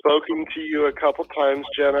spoken to you a couple times,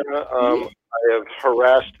 Jenna. I have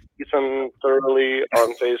harassed Ethan thoroughly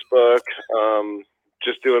on Facebook.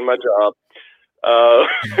 Just doing my job.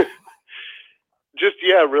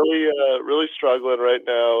 Really struggling right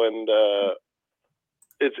now, and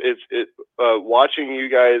it's watching you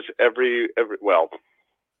guys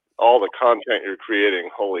all the content you're creating.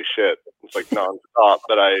 Holy shit, it's like nonstop.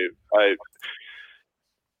 But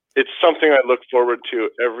it's something I look forward to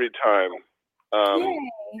every time.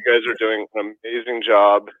 You guys are doing an amazing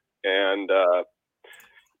job, and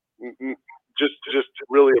just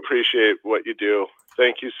really appreciate what you do.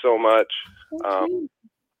 Thank you so much.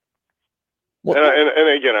 And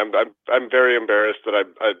again, I'm very embarrassed that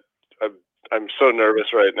I'm so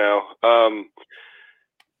nervous right now.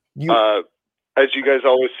 As you guys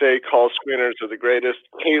always say, call screeners are the greatest.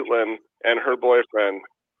 Caitlin and her boyfriend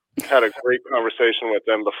had a great conversation with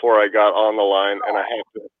them before I got on the line, and I have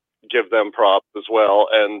to give them props as well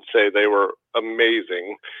and say they were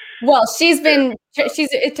amazing. Well,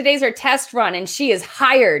 today's her test run, and she is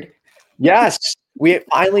hired. Yes, we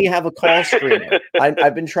finally have a call screener.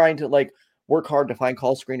 I've been trying to work hard to find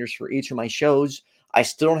call screeners for each of my shows. I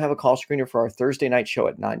still don't have a call screener for our Thursday night show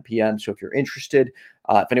at 9 p.m. So if you're interested,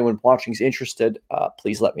 if anyone watching is interested,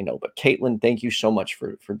 please let me know. But Caitlin, thank you so much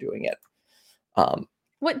for doing it.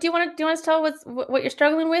 What do you want to tell what you're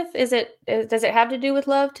struggling with? Does it have to do with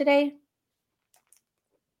love today?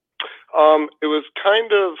 It was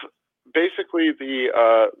kind of basically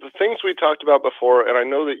the things we talked about before, and I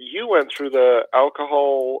know that you went through the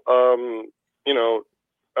alcohol,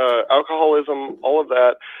 alcoholism, all of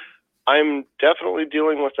that. I'm definitely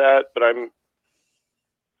dealing with that, but I'm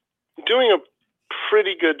doing a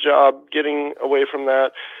pretty good job getting away from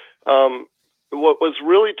that. What was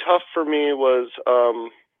really tough for me was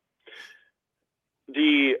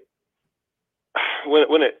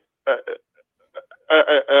when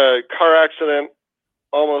a car accident,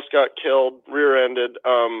 almost got killed, rear-ended,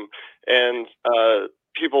 and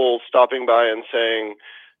people stopping by and saying,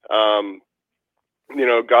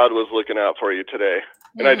 God was looking out for you today.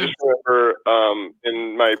 And I just remember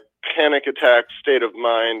in my panic attack state of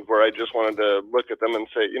mind where I just wanted to look at them and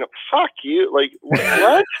say, fuck you, like,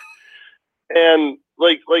 what? And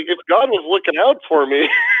like if God was looking out for me,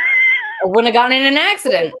 I wouldn't have gotten in an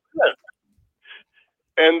accident.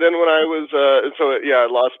 And then when I was, I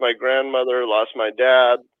lost my grandmother, lost my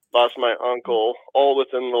dad, lost my uncle, all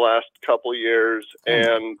within the last couple years,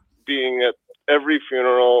 and being at every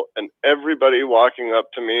funeral and everybody walking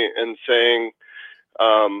up to me and saying,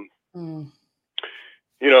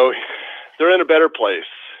 they're in a better place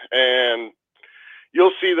and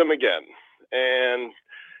you'll see them again. And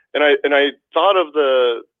I thought of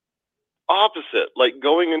the opposite, like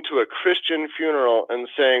going into a Christian funeral and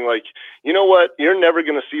saying, like, you know what, you're never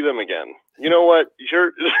going to see them again. You know what,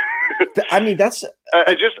 you're I mean, that's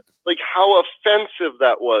I just like how offensive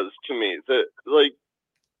that was to me. That like,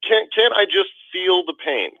 can't I just feel the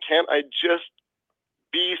pain? Can't I just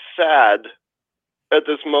be sad at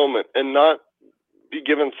this moment and not be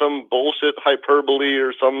given some bullshit hyperbole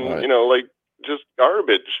or some, like just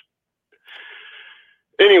garbage?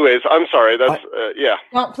 Anyways, I'm sorry. That's yeah.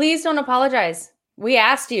 Well, please don't apologize. We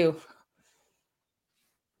asked you.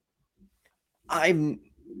 I'm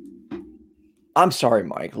sorry,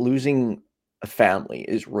 Mike. Losing a family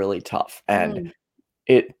is really tough, and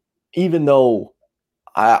even though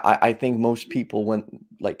I think most people when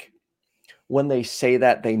they say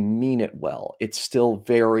that, they mean it well. It's still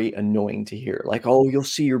very annoying to hear. Like, oh, you'll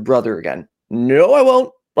see your brother again. No, I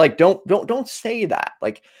won't. Like, don't say that.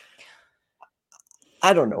 Like,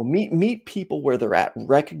 I don't know. Meet people where they're at.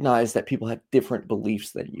 Recognize that people have different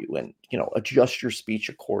beliefs than you, and adjust your speech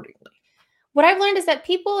accordingly. What I've learned is that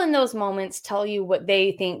people in those moments tell you what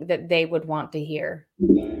they think that they would want to hear.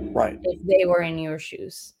 Right. If they were in your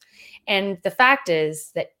shoes. And the fact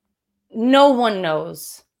is that no one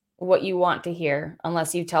knows what you want to hear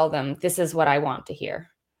unless you tell them, this is what I want to hear.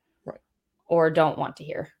 Right. Or don't want to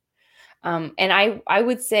hear. And I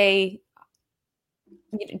would say,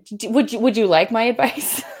 would you like my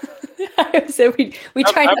advice? I would say we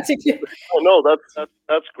try not to get. Oh, no,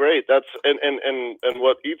 that's great. That's and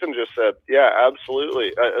what Ethan just said. Yeah,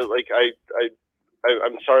 absolutely.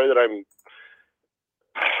 I'm sorry that I'm.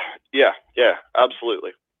 Yeah,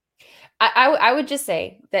 absolutely. I would just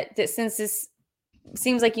say that since this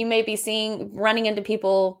seems like you may be running into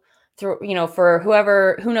people through,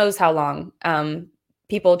 for who knows how long,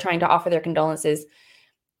 people trying to offer their condolences.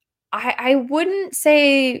 I wouldn't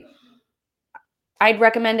say I'd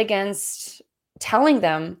recommend against telling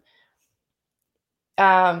them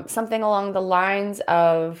something along the lines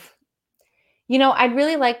of, I'd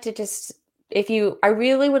really like to I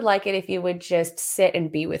really would like it if you would just sit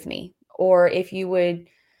and be with me, or if you would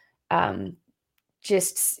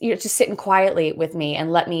just sitting quietly with me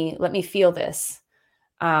and let me feel this,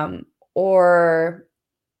 or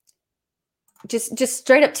just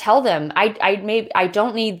straight up tell them I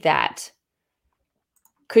don't need that.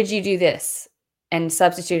 Could you do this and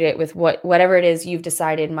substitute it with whatever it is you've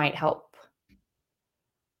decided might help?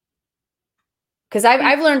 Because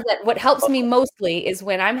I've learned that what helps me mostly is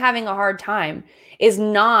when I'm having a hard time is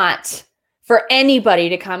not for anybody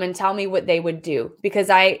to come and tell me what they would do. Because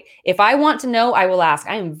if I want to know, I will ask.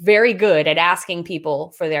 I am very good at asking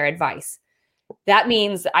people for their advice. That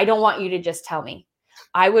means I don't want you to just tell me.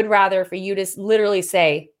 I would rather for you to literally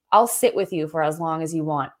say, I'll sit with you for as long as you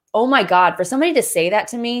want. Oh my God, for somebody to say that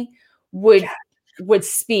to me would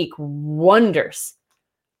speak wonders.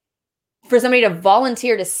 For somebody to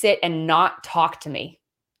volunteer to sit and not talk to me,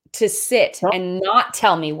 to sit and not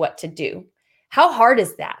tell me what to do. How hard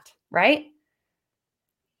is that, right?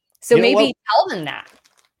 So maybe tell them that.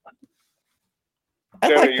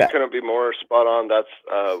 Jenna, you couldn't be more spot on. That's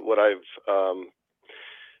what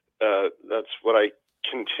I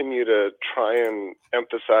continue to try and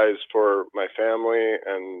emphasize for my family,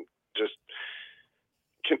 and just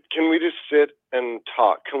can we just sit and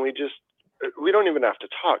talk? We don't even have to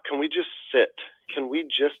talk. Can we just sit? Can we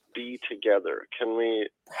just be together? Can we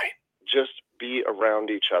just be around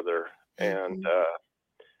each other? And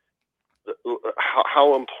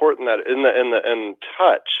how important that and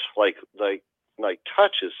touch, like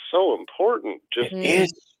touch is so important. Just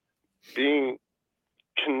being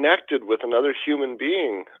connected with another human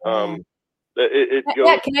being. It goes.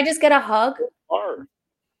 Yeah, can I just get a hug? Far.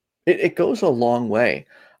 It goes a long way.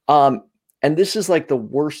 And this is like the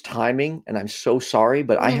worst timing, and I'm so sorry,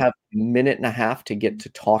 but I have a minute and a half to get to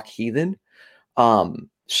Talk Heathen.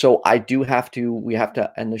 So we have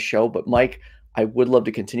to end the show, but Mike, I would love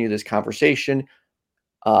to continue this conversation.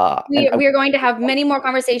 We are going to have many more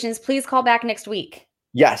conversations. Please call back next week.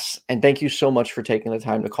 Yes. And thank you so much for taking the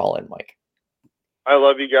time to call in, Mike. I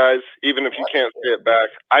love you guys. Even if you can't say it back,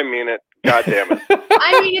 I mean it. God damn it.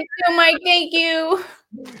 I mean it too, Mike. Thank you.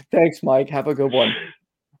 Thanks, Mike. Have a good one.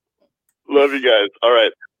 Love you guys. All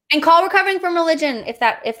right. And call Recovering from Religion if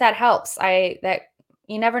that helps. That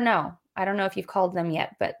you never know. I don't know if you've called them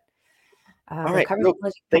yet, but all right.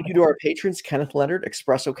 Thank you to our patrons, Kenneth Leonard,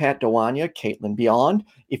 Espresso Cat, Dewanya, Caitlin Beyond.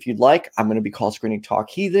 If you'd like, I'm going to be call screening Talk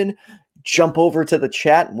Heathen. Jump over to the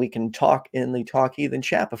chat and we can talk in the Talk Heathen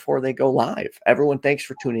chat before they go live. Everyone, thanks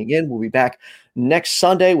for tuning in. We'll be back next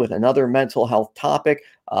Sunday with another mental health topic.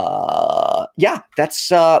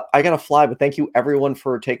 That's I gotta fly, but thank you everyone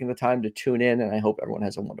for taking the time to tune in, and I hope everyone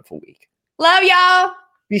has a wonderful week. Love y'all.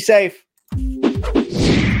 Be safe.